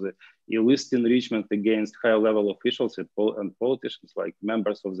 connected to the illicit enrichment against high-level officials and politicians, like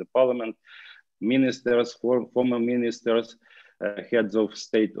members of the parliament, ministers, former ministers, heads of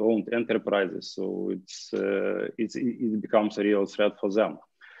state-owned enterprises. So it becomes a real threat for them.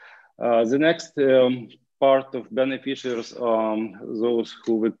 The next part of beneficiaries, those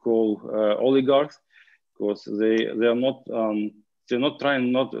who we call oligarchs, because they're not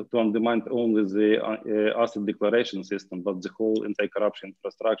trying not to undermine only the asset declaration system, but the whole anti-corruption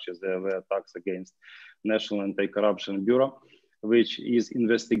infrastructure. There were attacks against National Anti-Corruption Bureau, which is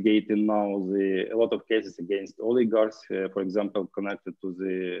investigating now a lot of cases against oligarchs, for example, connected to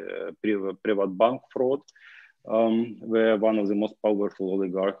the private bank fraud, where one of the most powerful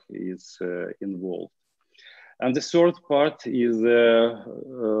oligarchs is involved. And the third part is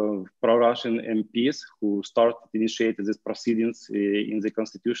pro-Russian MPs who initiated these proceedings in the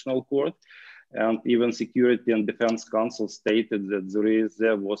Constitutional Court. And even Security and Defense Council stated that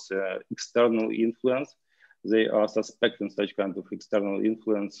there was external influence. They are suspecting such kind of external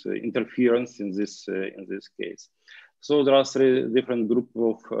influence, interference in this case. So there are three different groups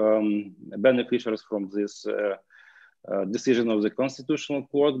of beneficiaries from this decision of the Constitutional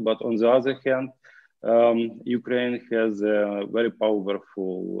Court. But on the other hand, Ukraine has a very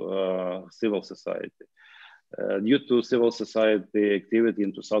powerful civil society. Due to civil society activity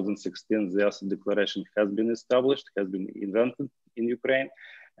in 2016, the asset declaration has been established, has been invented in Ukraine.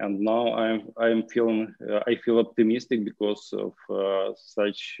 And now I feel optimistic because of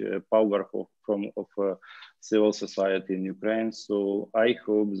such power of civil society in Ukraine. So I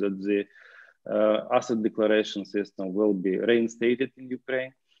hope that the asset declaration system will be reinstated in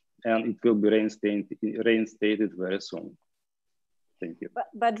Ukraine, and it will be reinstated very soon. Thank you.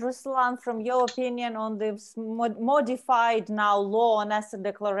 But Ruslan, from your opinion on this modified now law on asset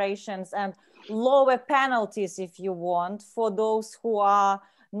declarations and lower penalties, if you want, for those who are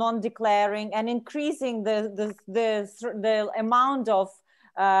non-declaring and increasing the amount of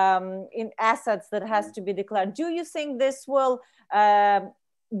in assets that has to be declared, do you think this will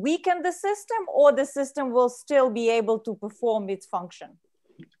weaken the system, or the system will still be able to perform its function?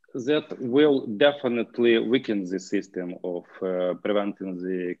 That will definitely weaken the system of preventing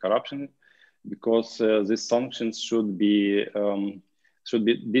the corruption, because the sanctions should be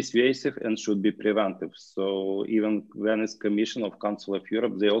dissuasive and should be preventive. So even Venice Commission of Council of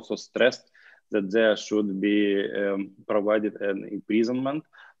Europe, they also stressed that there should be provided an imprisonment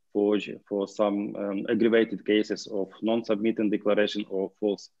for some aggravated cases of non-submitting declaration or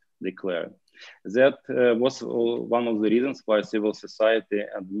false declaring. That was one of the reasons why civil society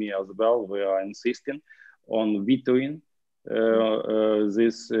and me as well, we are insisting on vetoing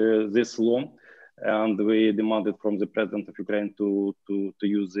this law. And we demanded from the president of Ukraine to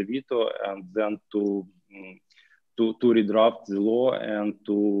use the veto, and then to redraft the law and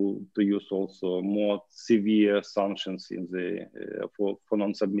to use also more severe sanctions in for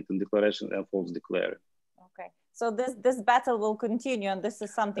non-submitting declaration and false declaring. Okay, so this battle will continue, and this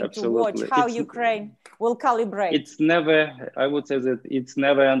is something Absolutely. to watch how Ukraine will calibrate. It's never, I would say that it's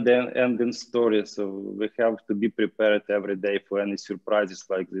never ending story. So we have to be prepared every day for any surprises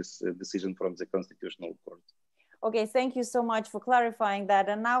like this decision from the Constitutional Court. Okay, thank you so much for clarifying that.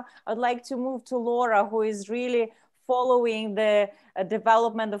 And now I'd like to move to Laura, who is really following the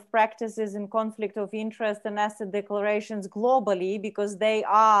development of practices in conflict of interest and asset declarations globally, because there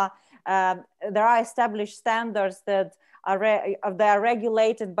are established standards that they are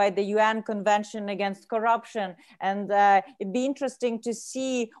regulated by the UN Convention Against Corruption. And it'd be interesting to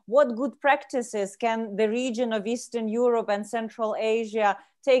see what good practices can the region of Eastern Europe and Central Asia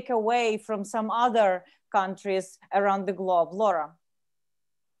take away from some other countries around the globe. Laura.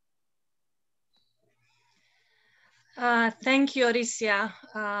 Thank you, Orysia.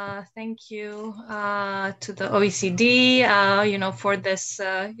 Thank you to the OECD, for this,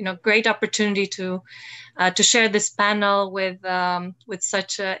 great opportunity to share this panel with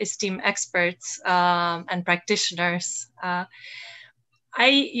such esteemed experts and practitioners.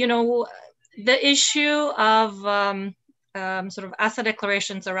 The issue of sort of asset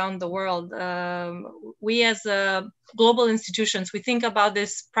declarations around the world, we as global institutions, we think about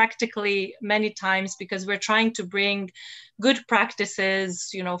this practically many times because we're trying to bring good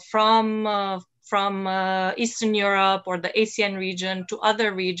practices, from from Eastern Europe or the ASEAN region to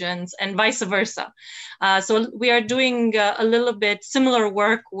other regions and vice versa. So we are doing a little bit similar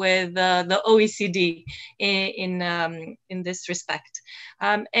work with the OECD in this respect.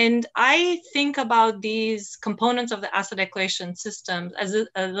 And I think about these components of the asset declaration system as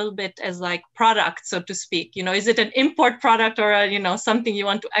a little bit as like products, so to speak. You know, is it an import product or a, you know, something you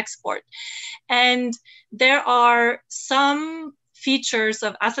want to export? And there are some features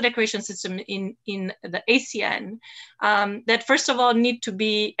of asset declaration system in the ASEAN that first of all need to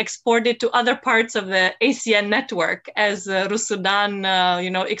be exported to other parts of the ASEAN network, as Rusudan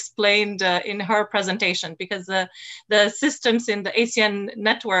you know, explained in her presentation, because the systems in the ASEAN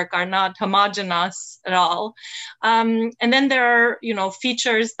network are not homogeneous at all. And then there are, you know,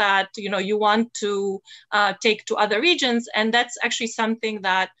 features that, you know, you want to take to other regions, and that's actually something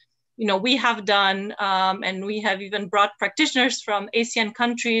that, you know, we have done, and we have even brought practitioners from ASEAN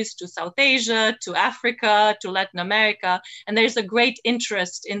countries to South Asia, to Africa, to Latin America. And there's a great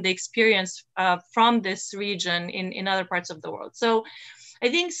interest in the experience from this region in other parts of the world. So I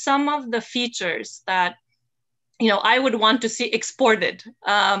think some of the features that, you know, I would want to see exported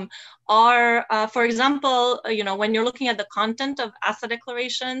are, for example, you know, when you're looking at the content of asset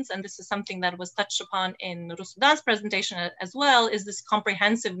declarations, and this is something that was touched upon in Rusudan's presentation as well, is this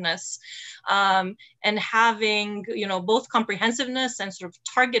comprehensiveness and having, you know, both comprehensiveness and sort of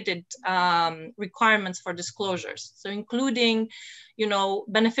targeted requirements for disclosures. So including, you know,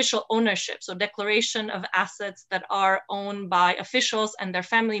 beneficial ownership, so declaration of assets that are owned by officials and their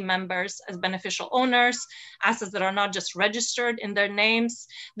family members as beneficial owners, assets that are not just registered in their names.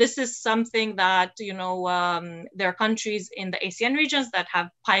 This is something that, you know, there are countries in the ASEAN regions that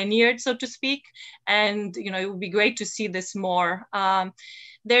have pioneered, so to speak, and, you know, it would be great to see this more.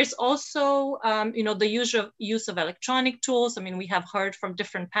 There's also, you know, the use of electronic tools. I mean, we have heard from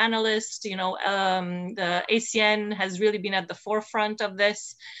different panelists, you know, the ASEAN has really been at the forefront of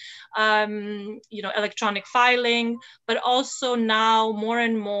this, you know, electronic filing, but also now more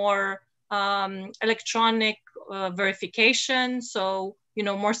and more electronic verification. So, you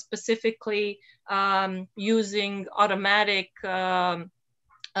know, more specifically, using automatic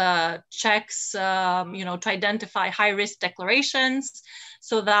checks, you know, to identify high-risk declarations,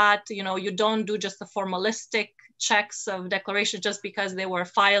 so that, you know, you don't do just the formalistic checks of declaration just because they were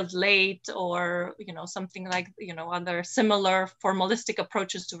filed late, or, you know, something like, you know, other similar formalistic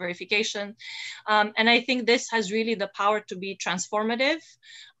approaches to verification. And I think this has really the power to be transformative,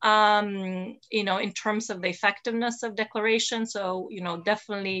 you know, in terms of the effectiveness of declaration. So, you know,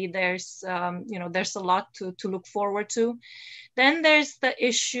 definitely there's, you know, there's a lot to look forward to. Then there's the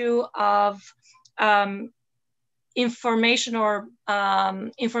issue of information or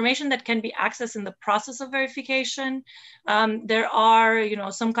information that can be accessed in the process of verification. There are, you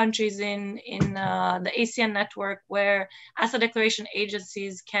know, some countries in the ASEAN network where asset declaration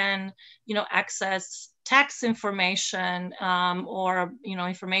agencies can, you know, access tax information or, you know,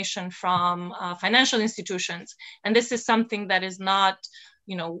 information from financial institutions. And this is something that is not,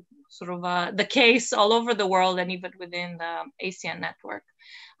 you know, sort of the case all over the world and even within the ASEAN network.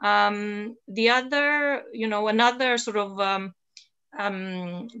 The other, you know, another sort of,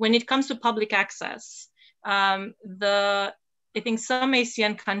 when it comes to public access, I think some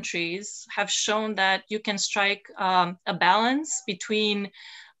ASEAN countries have shown that you can strike a balance between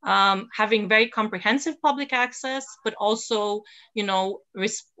having very comprehensive public access, but also, you know,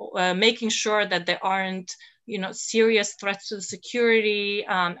 making sure that there aren't, you know, serious threats to the security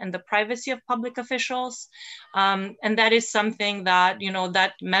and the privacy of public officials. And that is something that, you know,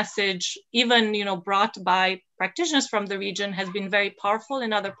 that message, even, you know, brought by practitioners from the region, has been very powerful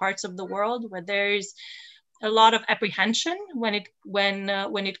in other parts of the world, where there is a lot of apprehension when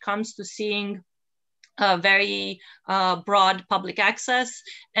it comes to seeing very broad public access.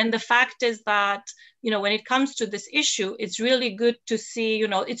 And the fact is that, you know, when it comes to this issue, it's really good to see, you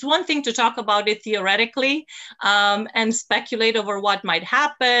know, it's one thing to talk about it theoretically and speculate over what might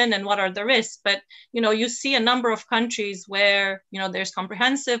happen and what are the risks. But, you know, you see a number of countries where, you know, there's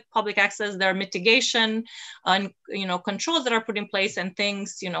comprehensive public access, there are mitigation and, you know, controls that are put in place, and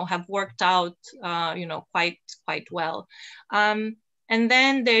things, you know, have worked out, you know, quite well. And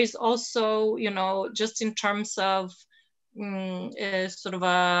then there's also, you know, just in terms of sort of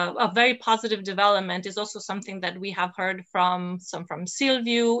a very positive development is also something that we have heard from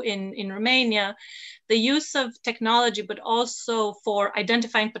Silviu in Romania, the use of technology, but also for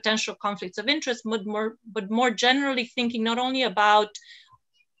identifying potential conflicts of interest, but more generally thinking not only about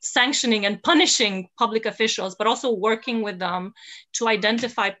sanctioning and punishing public officials, but also working with them to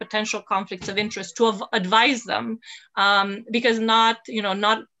identify potential conflicts of interest, to advise them, because not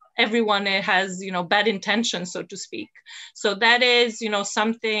everyone has, bad intentions, so to speak. So that is,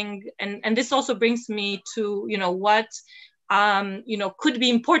 something, and this also brings me to, what could be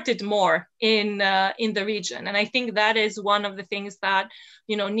imported more in the region. And I think that is one of the things that,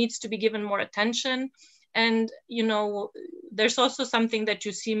 needs to be given more attention. And, there's also something that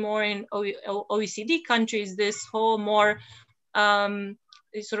you see more in OECD countries, this whole more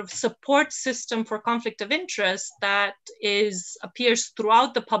sort of support system for conflict of interest that appears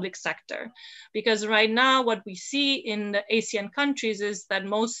throughout the public sector. Because right now what we see in the ASEAN countries is that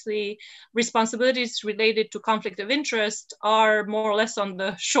mostly responsibilities related to conflict of interest are more or less on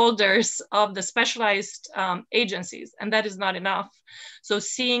the shoulders of the specialized agencies, and that is not enough. So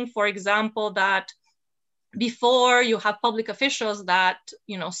seeing, for example, that before you have public officials that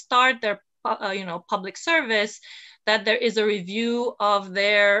start their public service, that there is a review of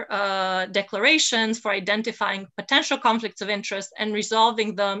their declarations for identifying potential conflicts of interest and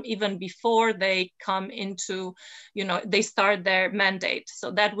resolving them even before they come into, they start their mandate.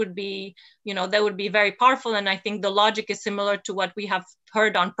 So that would be, that would be very powerful. And I think the logic is similar to what we have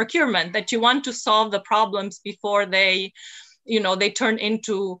heard on procurement, that you want to solve the problems before they turn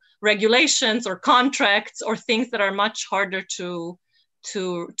into regulations or contracts or things that are much harder to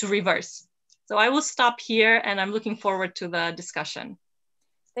reverse. So I will stop here, and I'm looking forward to the discussion.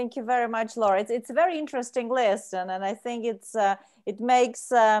 Thank you very much, Laura. It's a very interesting list, and I think it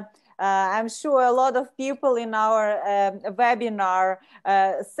makes, I'm sure, a lot of people in our webinar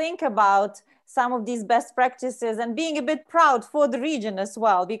think about some of these best practices and being a bit proud for the region as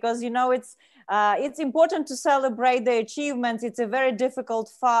well, because it's important to celebrate the achievements. It's a very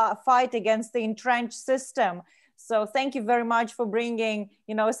difficult fight against the entrenched system. So thank you very much for bringing,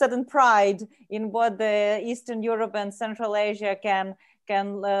 a certain pride in what the Eastern Europe and Central Asia can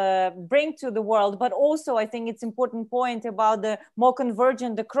bring to the world. But also, I think it's important point about the more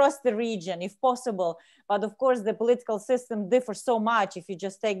convergent across the region, if possible. But of course, the political system differs so much. If you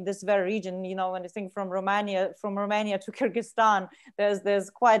just take this very region, when you think from Romania to Kyrgyzstan, there's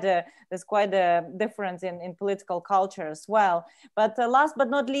quite a difference in political culture as well. But last but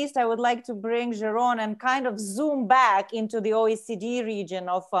not least, I would like to bring Jeroen and kind of zoom back into the OECD region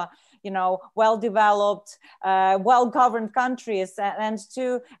of well-developed, well-governed countries, and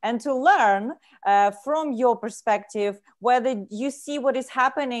to learn from your perspective whether you see what is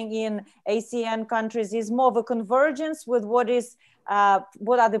happening in ASEAN countries is more of a convergence with what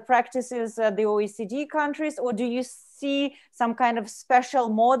are the practices the OECD countries, or do you see some kind of special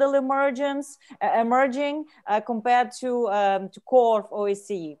model emerging compared to core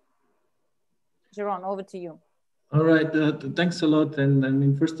OSCE? Jeroen, over to you. All right, thanks a lot. And I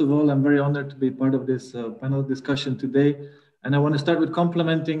mean, first of all, I'm very honored to be part of this panel discussion today. And I want to start with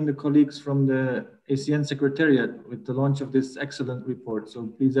complimenting the colleagues from the ASEAN Secretariat with the launch of this excellent report. So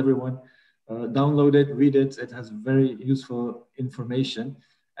please, everyone, download it, read it. It has very useful information.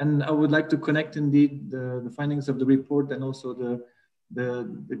 And I would like to connect indeed the findings of the report and also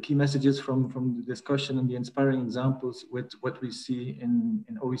the key messages from the discussion and the inspiring examples with what we see in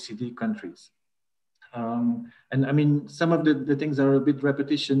OECD countries. And I mean, some of the things are a bit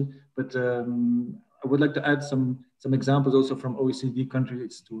repetition, but I would like to add some examples also from OECD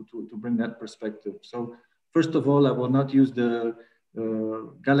countries to bring that perspective. So first of all, I will not use the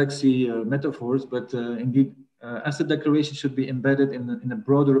galaxy metaphors, but indeed, asset declaration should be embedded in a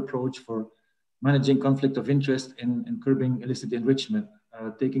broader approach for managing conflict of interest and curbing illicit enrichment,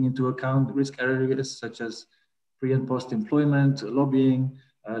 taking into account risk areas such as pre and post-employment, lobbying,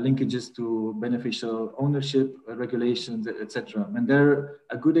 linkages to beneficial ownership, regulations, etc. And there,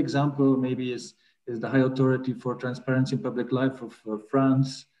 a good example maybe is the High Authority for Transparency in Public Life of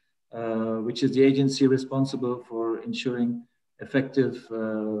France, which is the agency responsible for ensuring effective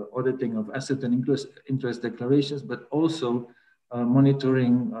auditing of asset and interest declarations, but also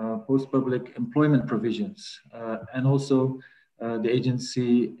monitoring post-public employment provisions. And also the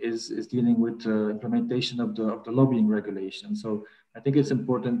agency is dealing with implementation of the lobbying regulation. So I think it's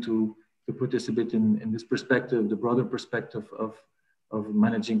important to put this a bit in this perspective, the broader perspective of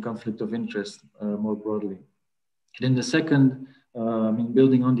managing conflict of interest more broadly. Then the second, I mean,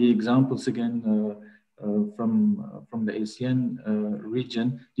 building on the examples again from the ASEAN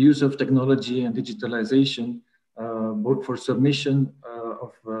region, the use of technology and digitalization, both for submission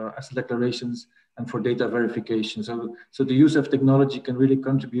of asset declarations and for data verification. So the use of technology can really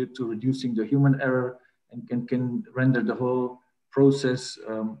contribute to reducing the human error and can render the whole process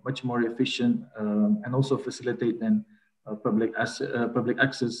much more efficient and also facilitate then public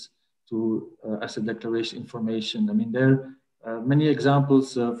access to asset declaration information. I mean, there are many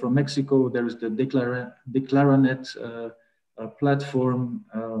examples from Mexico. There is the Declaranet platform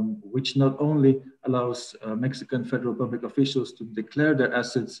which not only allows Mexican federal public officials to declare their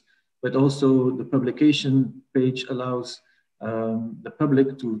assets, but also the publication page allows the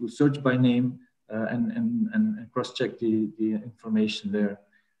public to search by name and cross-check the information there.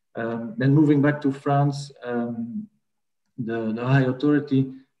 Then moving back to France, the High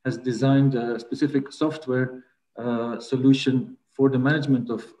Authority has designed a specific software solution for the management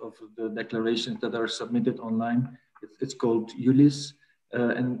of the declarations that are submitted online. It's called ULIS,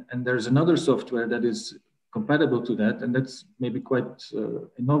 and there's another software that is compatible to that, and that's maybe quite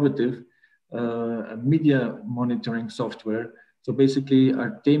innovative, a media monitoring software. So basically,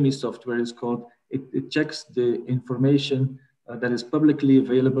 our TAMI software is called, it checks the information that is publicly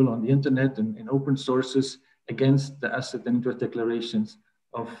available on the internet and in open sources against the asset and interest declarations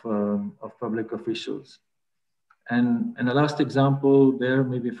of public officials. And the last example there,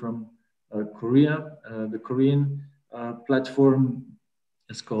 maybe from Korea, the Korean platform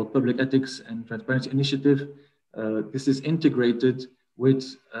is called Public Ethics and Transparency Initiative. This is integrated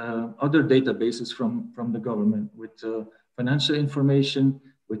with other databases from the government, with financial information,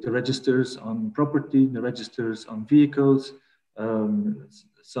 with the registers on property, the registers on vehicles,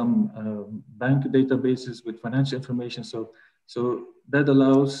 some bank databases with financial information. So that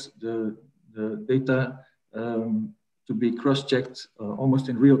allows the data to be cross-checked almost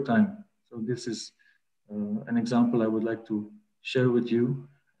in real time. So this is an example I would like to share with you.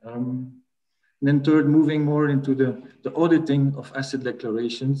 And then third, moving more into the auditing of asset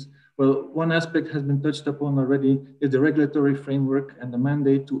declarations. Well, one aspect has been touched upon already is the regulatory framework and the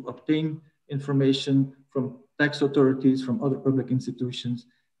mandate to obtain information from tax authorities, from other public institutions.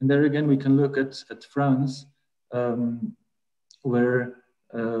 And there again, we can look at France, where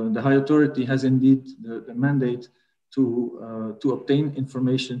the High Authority has indeed the mandate to obtain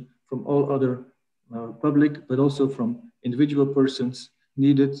information from all other public, but also from individual persons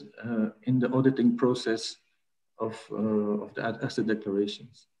needed in the auditing process of the asset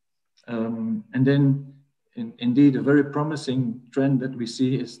declarations. And then indeed, a very promising trend that we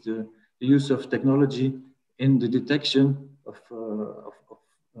see is the use of technology in the detection of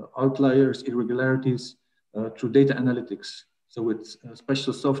outliers, irregularities through data analytics. So with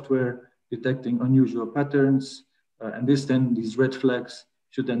special software detecting unusual patterns, and these red flags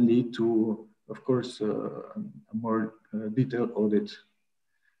should then lead to, of course, a more detailed audit.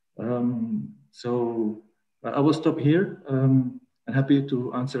 So I will stop here. I'm happy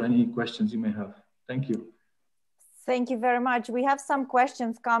to answer any questions you may have. Thank you. Thank you very much. We have some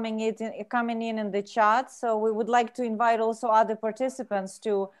questions coming in the chat. So we would like to invite also other participants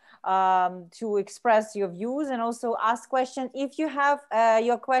to express your views and also ask questions. If you have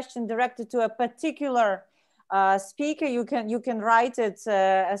your question directed to a particular speaker, you can write it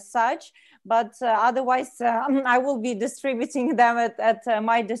as such, but otherwise I will be distributing them at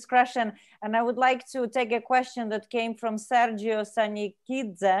my discretion. And I would like to take a question that came from Sergio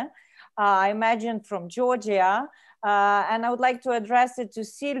Sanikidze, I imagine from Georgia. And I would like to address it to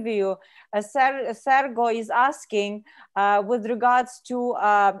Silviu. Sergo is asking with regards to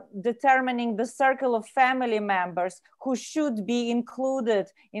determining the circle of family members who should be included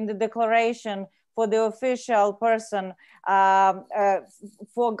in the declaration for the official person,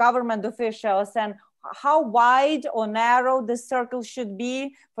 for government officials, and how wide or narrow the circle should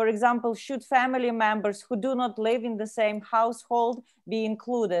be. For example, should family members who do not live in the same household be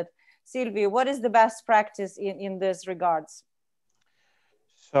included? Silviu, what is the best practice in this regards?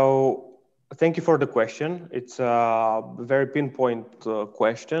 So thank you for the question. It's a very pinpoint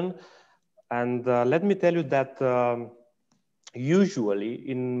question. And let me tell you that usually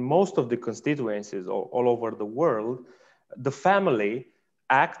in most of the constituencies all over the world, the family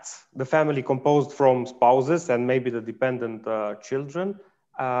composed from spouses and maybe the dependent children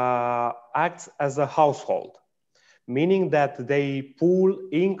acts as a household, meaning that they pool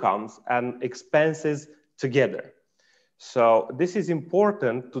incomes and expenses together. So this is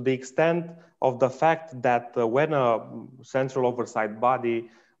important to the extent of the fact that when a central oversight body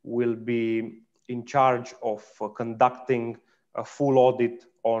will be in charge of conducting a full audit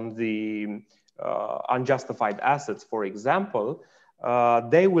on the unjustified assets, for example,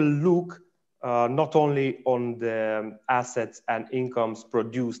 they will look not only on the assets and incomes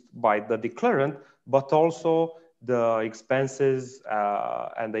produced by the declarant, but also the expenses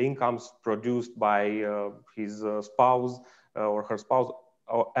and the incomes produced by his spouse or her spouse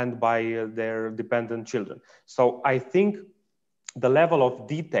and by their dependent children. So I think the level of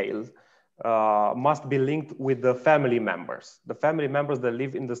detail must be linked with the family members that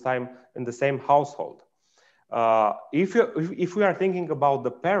live in the same household. If we are thinking about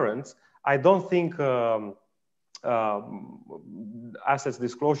the parents, I don't think assets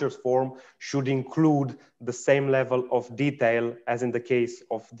disclosures form should include the same level of detail as in the case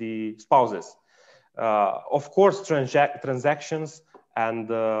of the spouses. Of course, transactions and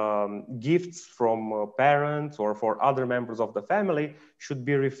gifts from parents or for other members of the family should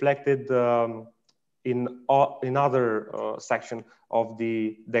be reflected in other section of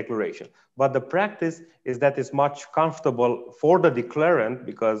the declaration. But the practice is that it's much comfortable for the declarant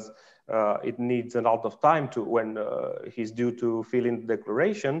because it needs a lot of time to when he's due to fill in the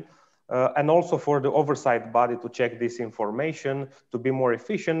declaration, and also for the oversight body to check this information to be more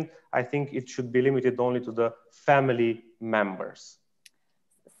efficient. I think it should be limited only to the family members.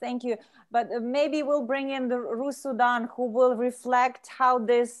 Thank you. But maybe we'll bring in the Rusudan, who will reflect how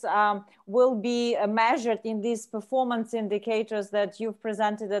this will be measured in these performance indicators that you've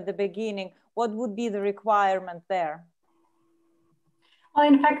presented at the beginning. What would be the requirement there? Well,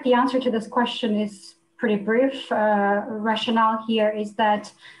 in fact, the answer to this question is pretty brief. Rationale here is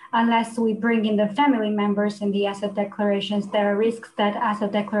that unless we bring in the family members in the asset declarations, there are risks that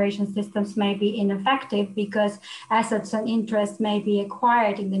asset declaration systems may be ineffective because assets and interests may be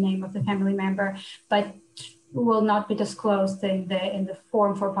acquired in the name of the family member, but will not be disclosed in the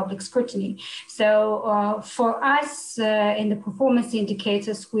form for public scrutiny. So for us in the performance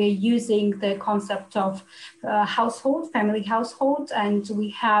indicators, we're using the concept of household, family household, and we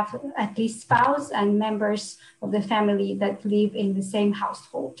have at least spouse and members of the family that live in the same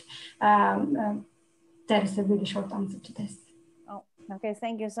household. That is a really short answer to this. Oh, okay,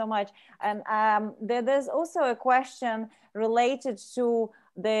 thank you so much. And there's also a question related to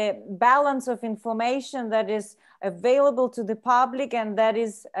the balance of information that is available to the public and that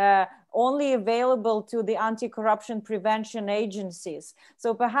is only available to the anti-corruption prevention agencies.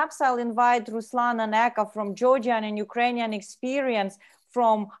 So perhaps I'll invite Ruslan and Eka from Georgian and Ukrainian experience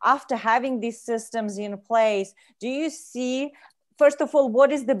from after having these systems in place. Do you see, first of all,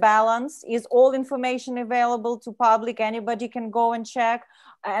 what is the balance? Is all information available to public? Anybody can go and check?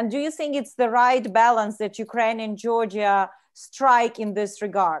 And do you think it's the right balance that Ukraine and Georgia strike in this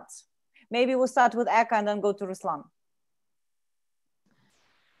regards? Maybe we'll start with Eka and then go to Ruslan.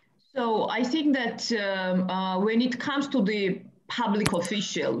 So I think that when it comes to the public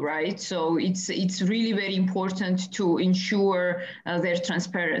official, right? So it's really very important to ensure their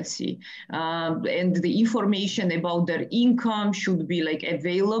transparency and the information about their income should be like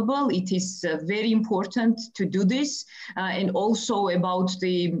available. It is very important to do this, and also about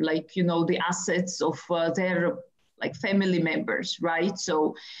the the assets of their like family members, right?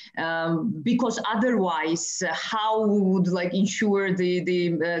 So because otherwise how we would like ensure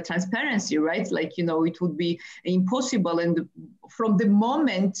the transparency, right? Like, it would be impossible. And from the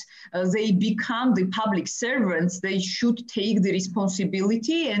moment they become the public servants, they should take the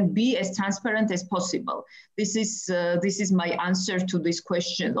responsibility and be as transparent as possible. This is my answer to this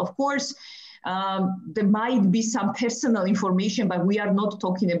question. Of course, there might be some personal information, but we are not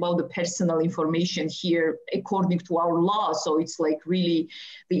talking about the personal information here according to our law. So it's like really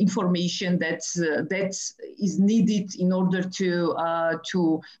the information that is needed in order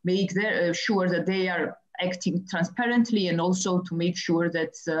to make sure that they are acting transparently and also to make sure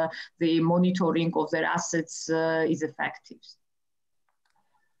that the monitoring of their assets is effective.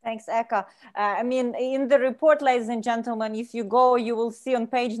 Thanks, Eka. I mean, in the report, ladies and gentlemen, if you go, you will see on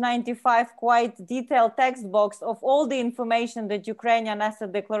page 95 quite detailed text box of all the information that Ukrainian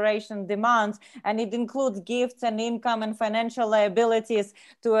asset declaration demands, and it includes gifts and income and financial liabilities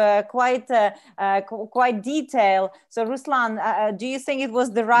to quite detailed. So, Ruslan, do you think it was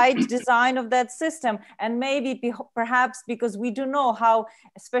the right design of that system? And maybe perhaps because we do know how,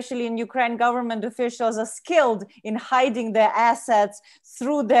 especially in Ukraine, government officials are skilled in hiding their assets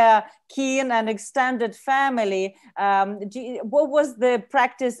through their kin and extended family. What was the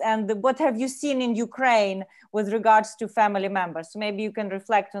practice and what have you seen in Ukraine with regards to family members? So maybe you can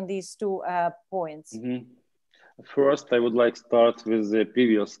reflect on these two points. Mm-hmm. First, I would like to start with the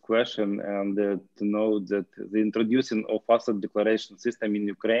previous question and to know that the introducing of asset declaration system in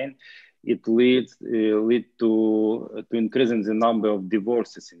Ukraine, it lead to increasing the number of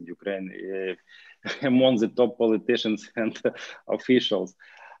divorces in Ukraine among the top politicians and officials.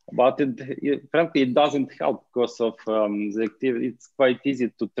 But frankly, it doesn't help because of the activity. It's quite easy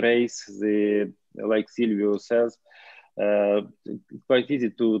to trace like Silvio says, it's quite easy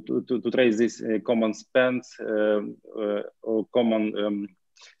to trace this common spends or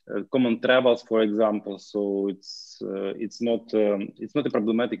common travels, for example. So it's not a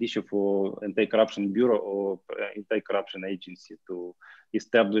problematic issue for anti-corruption bureau or anti-corruption agency to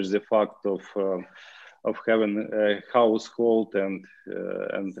establish the fact of having a household and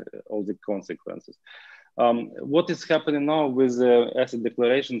all the consequences. What is happening now with asset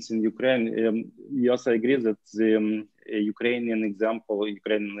declarations in Ukraine? We also agree that the Ukrainian example,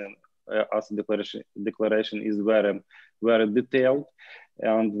 Ukrainian asset declaration is very, very detailed,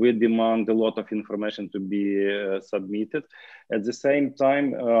 and we demand a lot of information to be submitted. At the same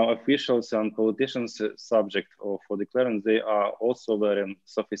time, officials and politicians subject for declaring, they are also very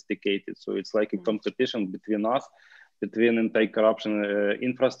sophisticated. So it's like a competition between us, between anti-corruption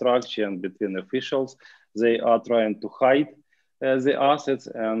infrastructure and between officials. They are trying to hide the assets,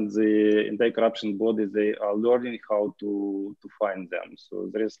 and the anti-corruption bodies, they are learning how to find them. So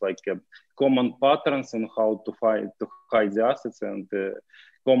there is like a common patterns on how to hide the assets, and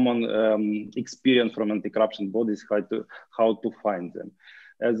common experience from anti-corruption bodies how to find them.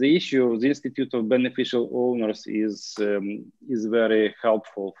 The issue of the Institute of Beneficial Owners is very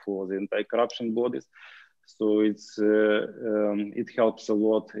helpful for the anti-corruption bodies. So it helps a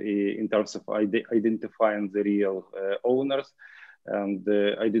lot in terms of identifying the real owners and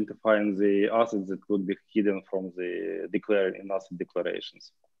identifying the assets that could be hidden from the declared in asset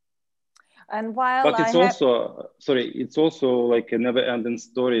declarations. And while but it's it's also like a never-ending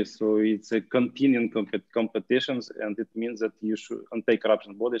story. So it's a continuing competitions, and it means that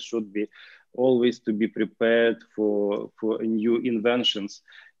anti-corruption bodies should be always to be prepared for new inventions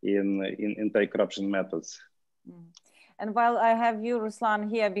in anti-corruption methods. And while I have you, Ruslan,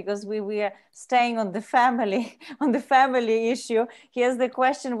 here, because we were staying on the family issue, here's the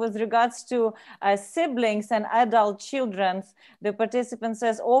question with regards to siblings and adult children. The participant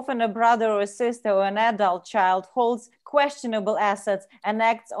says, often a brother or a sister or an adult child holds questionable assets and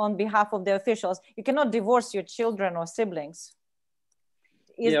acts on behalf of the officials. You cannot divorce your children or siblings.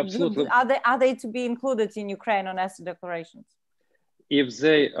 Yeah, absolutely. Are they to be included in Ukraine on asset declarations? If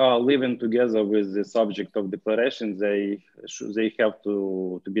they are living together with the subject of declaration, they have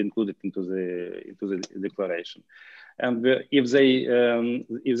to be included into the declaration. And if they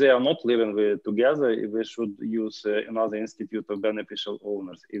are not living together, we should use another institute of beneficial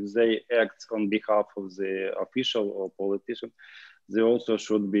owners. If they act on behalf of the official or politician, they also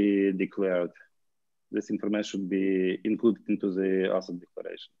should be declared. This information should be included into the asset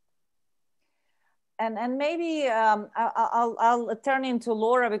declaration. And maybe I'll turn into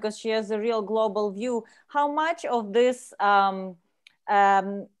Laura, because she has a real global view. How much of this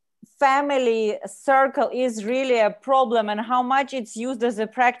family circle is really a problem, and how much it's used as a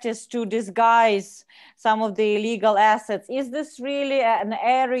practice to disguise some of the illegal assets? Is this really an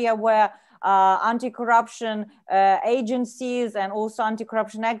area where anti-corruption agencies and also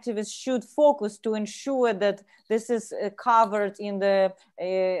anti-corruption activists should focus to ensure that this is covered in the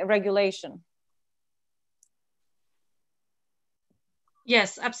regulation?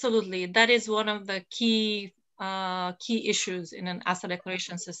 Yes, absolutely. That is one of the key issues in an asset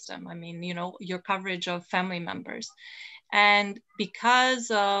declaration system. I mean, your coverage of family members. And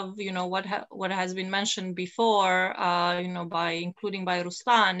because of what has been mentioned before, including by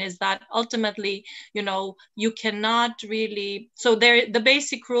Ruslan, is that ultimately you cannot really. So the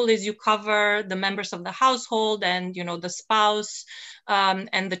basic rule is you cover the members of the household and the spouse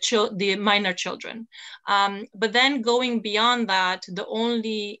and the minor children. But then going beyond that, the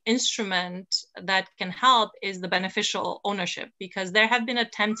only instrument that can help is the beneficial ownership, because there have been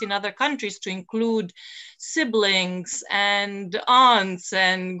attempts in other countries to include siblings and aunts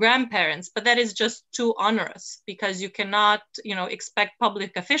and grandparents, but that is just too onerous, because you cannot expect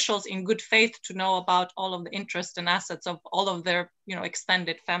public officials in good faith to know about all of the interests and assets of all of their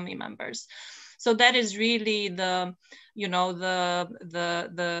extended family members. So that is really the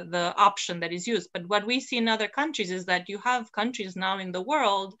option that is used. But what we see in other countries is that you have countries now in the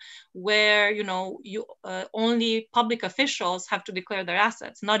world where only public officials have to declare their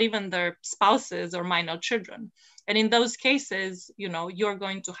assets, not even their spouses or minor children. And in those cases, you're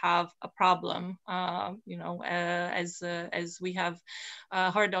going to have a problem, as we have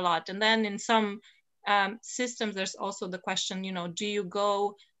heard a lot. And then in some systems, there's also the question, do you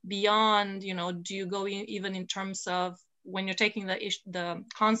go beyond, do you go even in terms of when you're taking the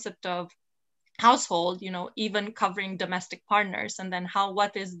concept of household, even covering domestic partners, and then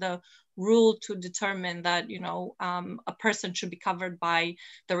what is the rule to determine that, a person should be covered by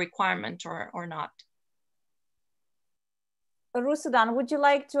the requirement or not? Ruslan, would you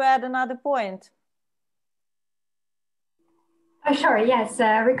like to add another point? Sure, yes.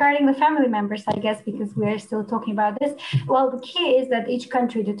 Regarding the family members, I guess, because we are still talking about this, well, the key is that each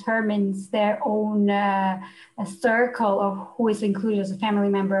country determines their own circle of who is included as a family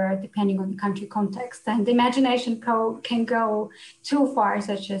member, depending on the country context. And the imagination can go too far,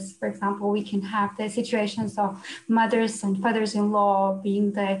 such as, for example, we can have the situations of mothers and fathers-in-law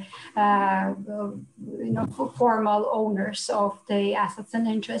being the formal owners of the assets and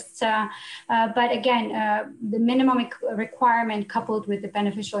interests. But again, the minimum requirement coupled with the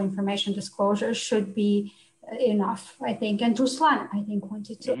beneficial information disclosure should be enough, I think. And Ruslan, I think,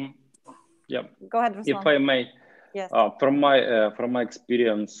 wanted to. Mm-hmm. Yeah. Go ahead, Ruslan. If I may. Yes. From my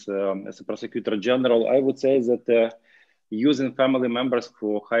experience as a prosecutor general, I would say that using family members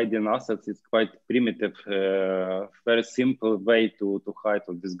for hiding assets is quite primitive, very simple way to hide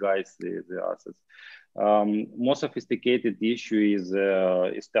or disguise the assets. More sophisticated issue is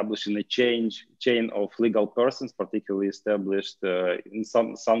establishing a chain of legal persons, particularly established in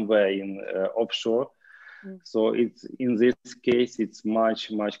some way in offshore. Mm. So it's in this case it's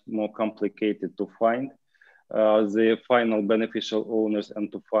much more complicated to find the final beneficial owners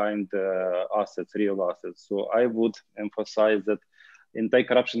and to find assets, real assets. So I would emphasize that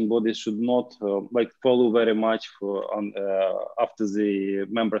anti-corruption bodies should not follow very much after the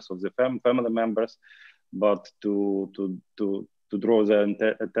members of the family members, but to draw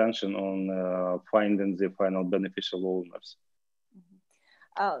their attention on finding the final beneficial owners.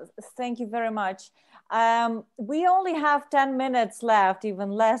 Thank you very much. We only have 10 minutes left, even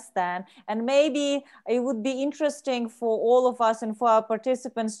less than, and maybe it would be interesting for all of us and for our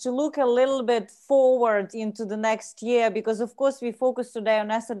participants to look a little bit forward into the next year, because of course we focus today on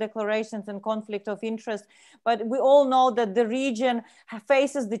asset declarations and conflict of interest, but we all know that the region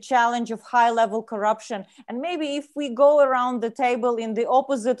faces the challenge of high-level corruption. And maybe if we go around the table in the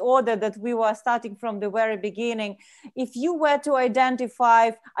opposite order that we were starting from the very beginning, if you were to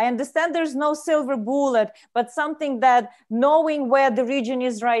identify, I understand there's no silver bullet, but something that, knowing where the region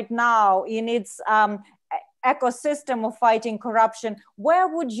is right now in its ecosystem of fighting corruption, where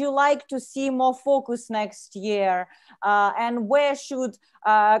would you like to see more focus next year? And where should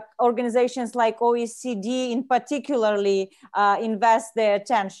organizations like OECD in particularly invest their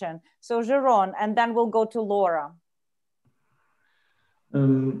attention? So Jeroen, and then we'll go to Laura.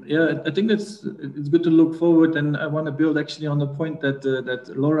 Yeah, I think it's good to look forward, and I want to build actually on the point that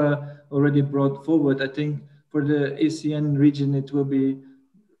that Laura already brought forward. I think for the ASEAN region, it will be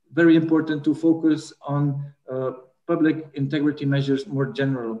very important to focus on public integrity measures more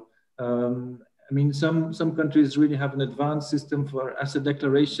general. I mean, some countries really have an advanced system for asset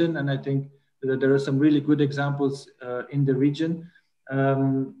declaration, and I think that there are some really good examples in the region.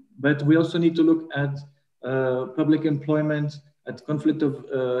 But we also need to look at public employment, at conflict of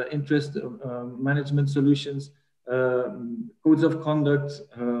interest management solutions, codes of conduct,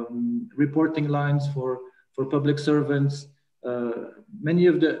 reporting lines for public servants. Many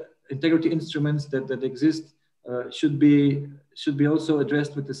of the integrity instruments that exist should be also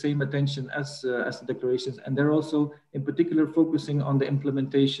addressed with the same attention as the declarations. And they're also in particular focusing on the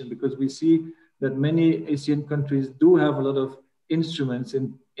implementation, because we see that many ASEAN countries do have a lot of instruments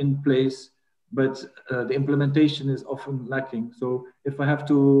in place, but the implementation is often lacking. So if I have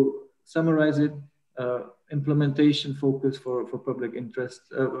to summarize it, implementation focus for public interest,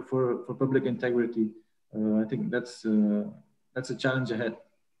 for public integrity, I think that's a challenge ahead.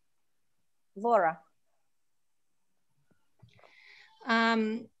 Laura.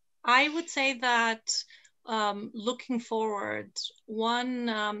 I would say that looking forward, one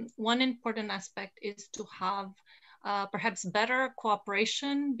important aspect is to have perhaps better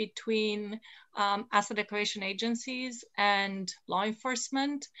cooperation between asset declaration agencies and law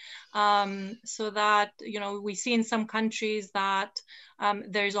enforcement, so that, you know, we see in some countries that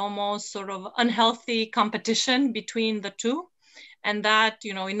there's almost sort of unhealthy competition between the two, and that,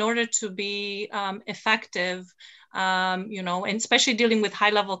 you know, in order to be effective, you know, and especially dealing with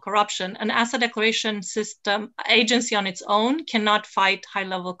high-level corruption, an asset declaration system agency on its own cannot fight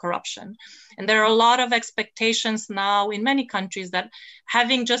high-level corruption. And there are a lot of expectations now in many countries that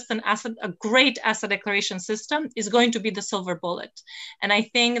having just a great asset declaration system is going to be the silver bullet. And I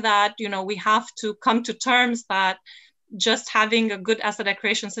think that, you know, we have to come to terms that just having a good asset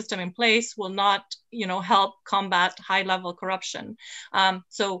declaration system in place will not, you know, help combat high-level corruption.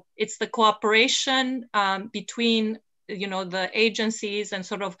 So it's the cooperation between, you know, the agencies and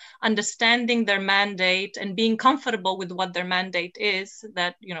sort of understanding their mandate and being comfortable with what their mandate is,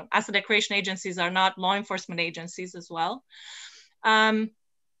 that, you know, asset declaration agencies are not law enforcement agencies as well. And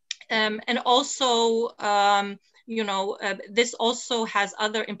also this also has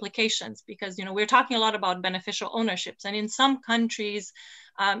other implications because, we're talking a lot about beneficial ownerships. And in some countries,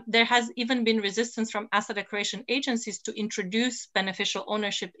 there has even been resistance from asset declaration agencies to introduce beneficial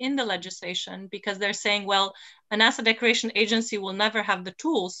ownership in the legislation because they're saying, well, an asset declaration agency will never have the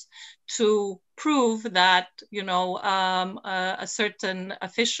tools to prove that, a certain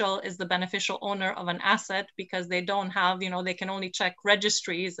official is the beneficial owner of an asset because they don't have, they can only check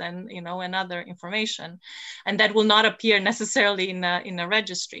registries and, and other information. And that will not appear necessarily in a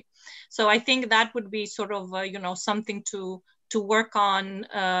registry. So I think that would be sort of, something to work on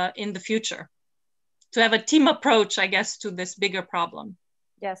in the future, to have a team approach, I guess, to this bigger problem.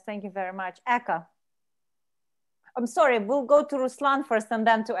 Yes, thank you very much. Eka. I'm sorry, we'll go to Ruslan first and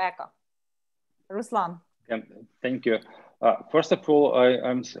then to Eka. Ruslan. Thank you. First of all,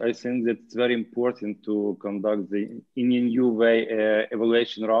 I think that it's very important to conduct in a new way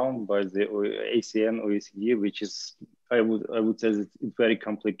evaluation round by the ASEAN OECD, which is I would say that it's very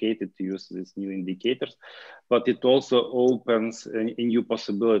complicated to use these new indicators, but it also opens a new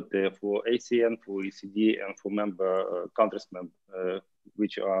possibility for ASEAN, for OECD, and for countries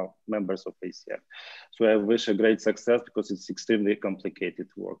which are members of ASEAN. So I wish a great success because it's extremely complicated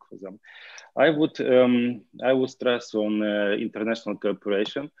work for them. I would stress on international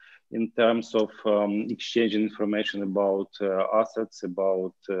cooperation in terms of exchanging information about assets,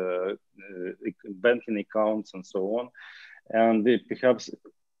 about banking accounts, and so on. And perhaps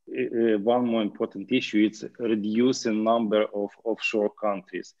one more important issue is reducing number of offshore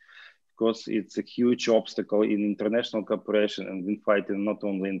countries, because it's a huge obstacle in international cooperation and in fighting not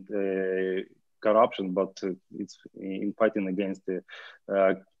only in corruption, but it's in fighting against the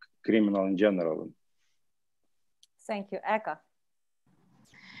criminal in general. Thank you. Eka.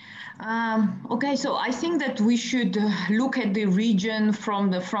 Okay, so I think that we should look at the region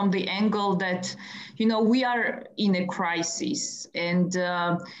from the angle that, we are in a crisis, and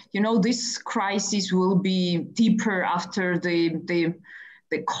this crisis will be deeper after the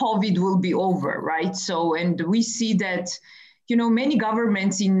COVID will be over, right? So, and we see that, many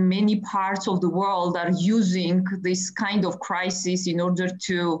governments in many parts of the world are using this kind of crisis in order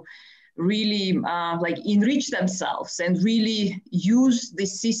to really enrich themselves and really use the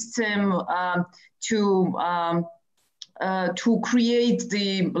system to create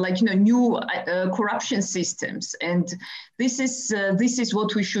the new corruption systems. And this is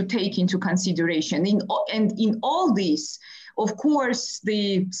what we should take into consideration. And in all this, of course,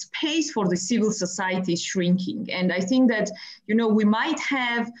 the space for the civil society is shrinking. And I think that, we might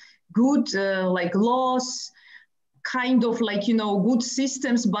have good laws, kind of good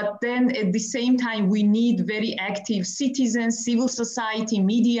systems, but then at the same time we need very active citizens, civil society,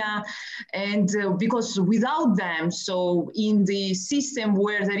 media, and because without them, so in the system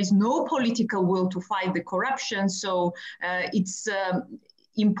where there is no political will to fight the corruption, so it's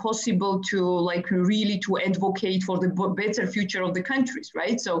impossible to really to advocate for the better future of the countries,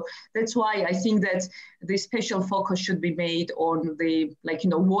 right? So that's why I think that the special focus should be made on the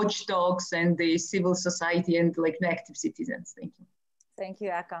watchdogs and the civil society and active citizens. Thank you. Thank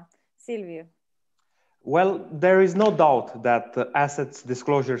you, Eka. Silvio. Well, there is no doubt that the assets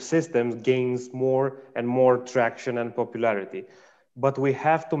disclosure system gains more and more traction and popularity, but we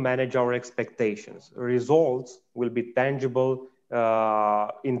have to manage our expectations. Results will be tangible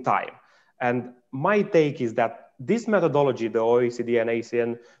in time. And my take is that this methodology, the OECD and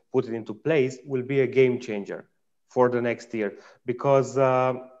ASEAN put it into place, will be a game changer for the next year, because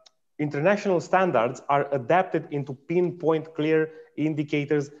international standards are adapted into pinpoint clear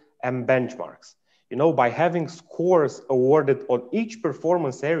indicators and benchmarks. By having scores awarded on each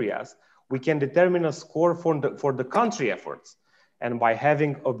performance areas, we can determine a score for the country efforts. And by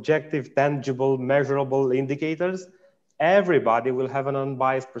having objective, tangible, measurable indicators, everybody will have an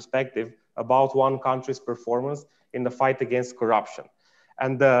unbiased perspective about one country's performance in the fight against corruption.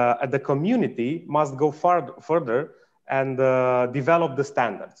 And the community must go further and develop the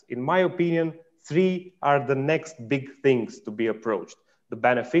standards. In my opinion, 3 are the next big things to be approached: the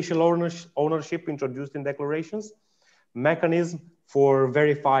beneficial ownership introduced in declarations, mechanism for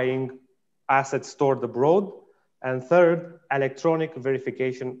verifying assets stored abroad, and third, electronic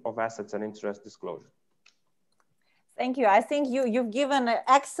verification of assets and interest disclosure. Thank you. I think you've given an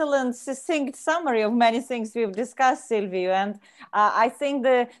excellent, succinct summary of many things we've discussed, Silvio. And I think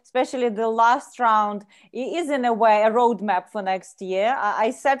especially the last round is in a way a roadmap for next year. I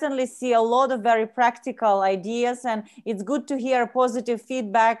certainly see a lot of very practical ideas, and it's good to hear positive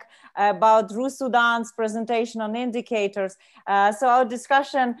feedback about Rusudan's presentation on indicators. So our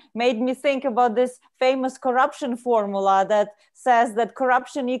discussion made me think about this famous corruption formula that says that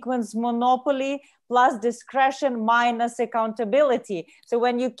corruption equals monopoly plus discretion minus accountability. So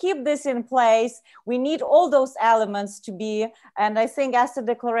when you keep this in place, we need all those elements to be, and I think asset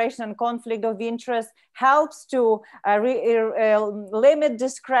declaration and conflict of interest helps to limit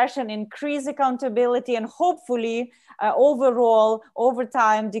discretion, increase accountability, and hopefully overall, over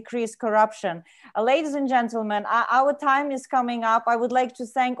time, decrease corruption. Ladies and gentlemen, our time is coming up. I would like to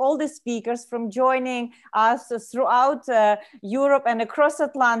thank all the speakers from joining us throughout Europe and across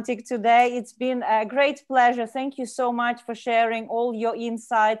Atlantic today. It's been a great pleasure. Thank you so much for sharing all your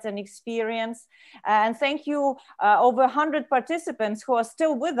insights and experience. And thank you over 100 participants who are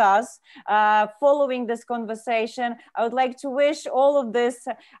still with us following this conversation. I would like to wish all of this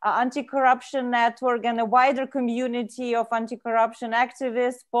anti-corruption network and a wider community of anti-corruption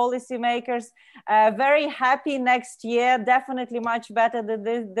activists, policymakers, very happy next year, definitely much better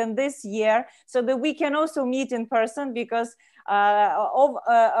than this year, so that we can also meet in person, because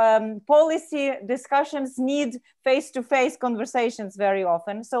policy discussions need face-to-face conversations very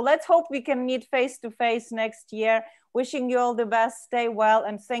often. So let's hope we can meet face-to-face next year. Wishing you all the best, stay well,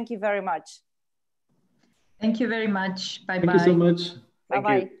 and thank you very much. Thank you very much. Bye-bye. Thank you so much.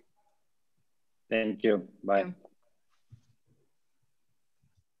 Bye-bye. Thank you. Bye.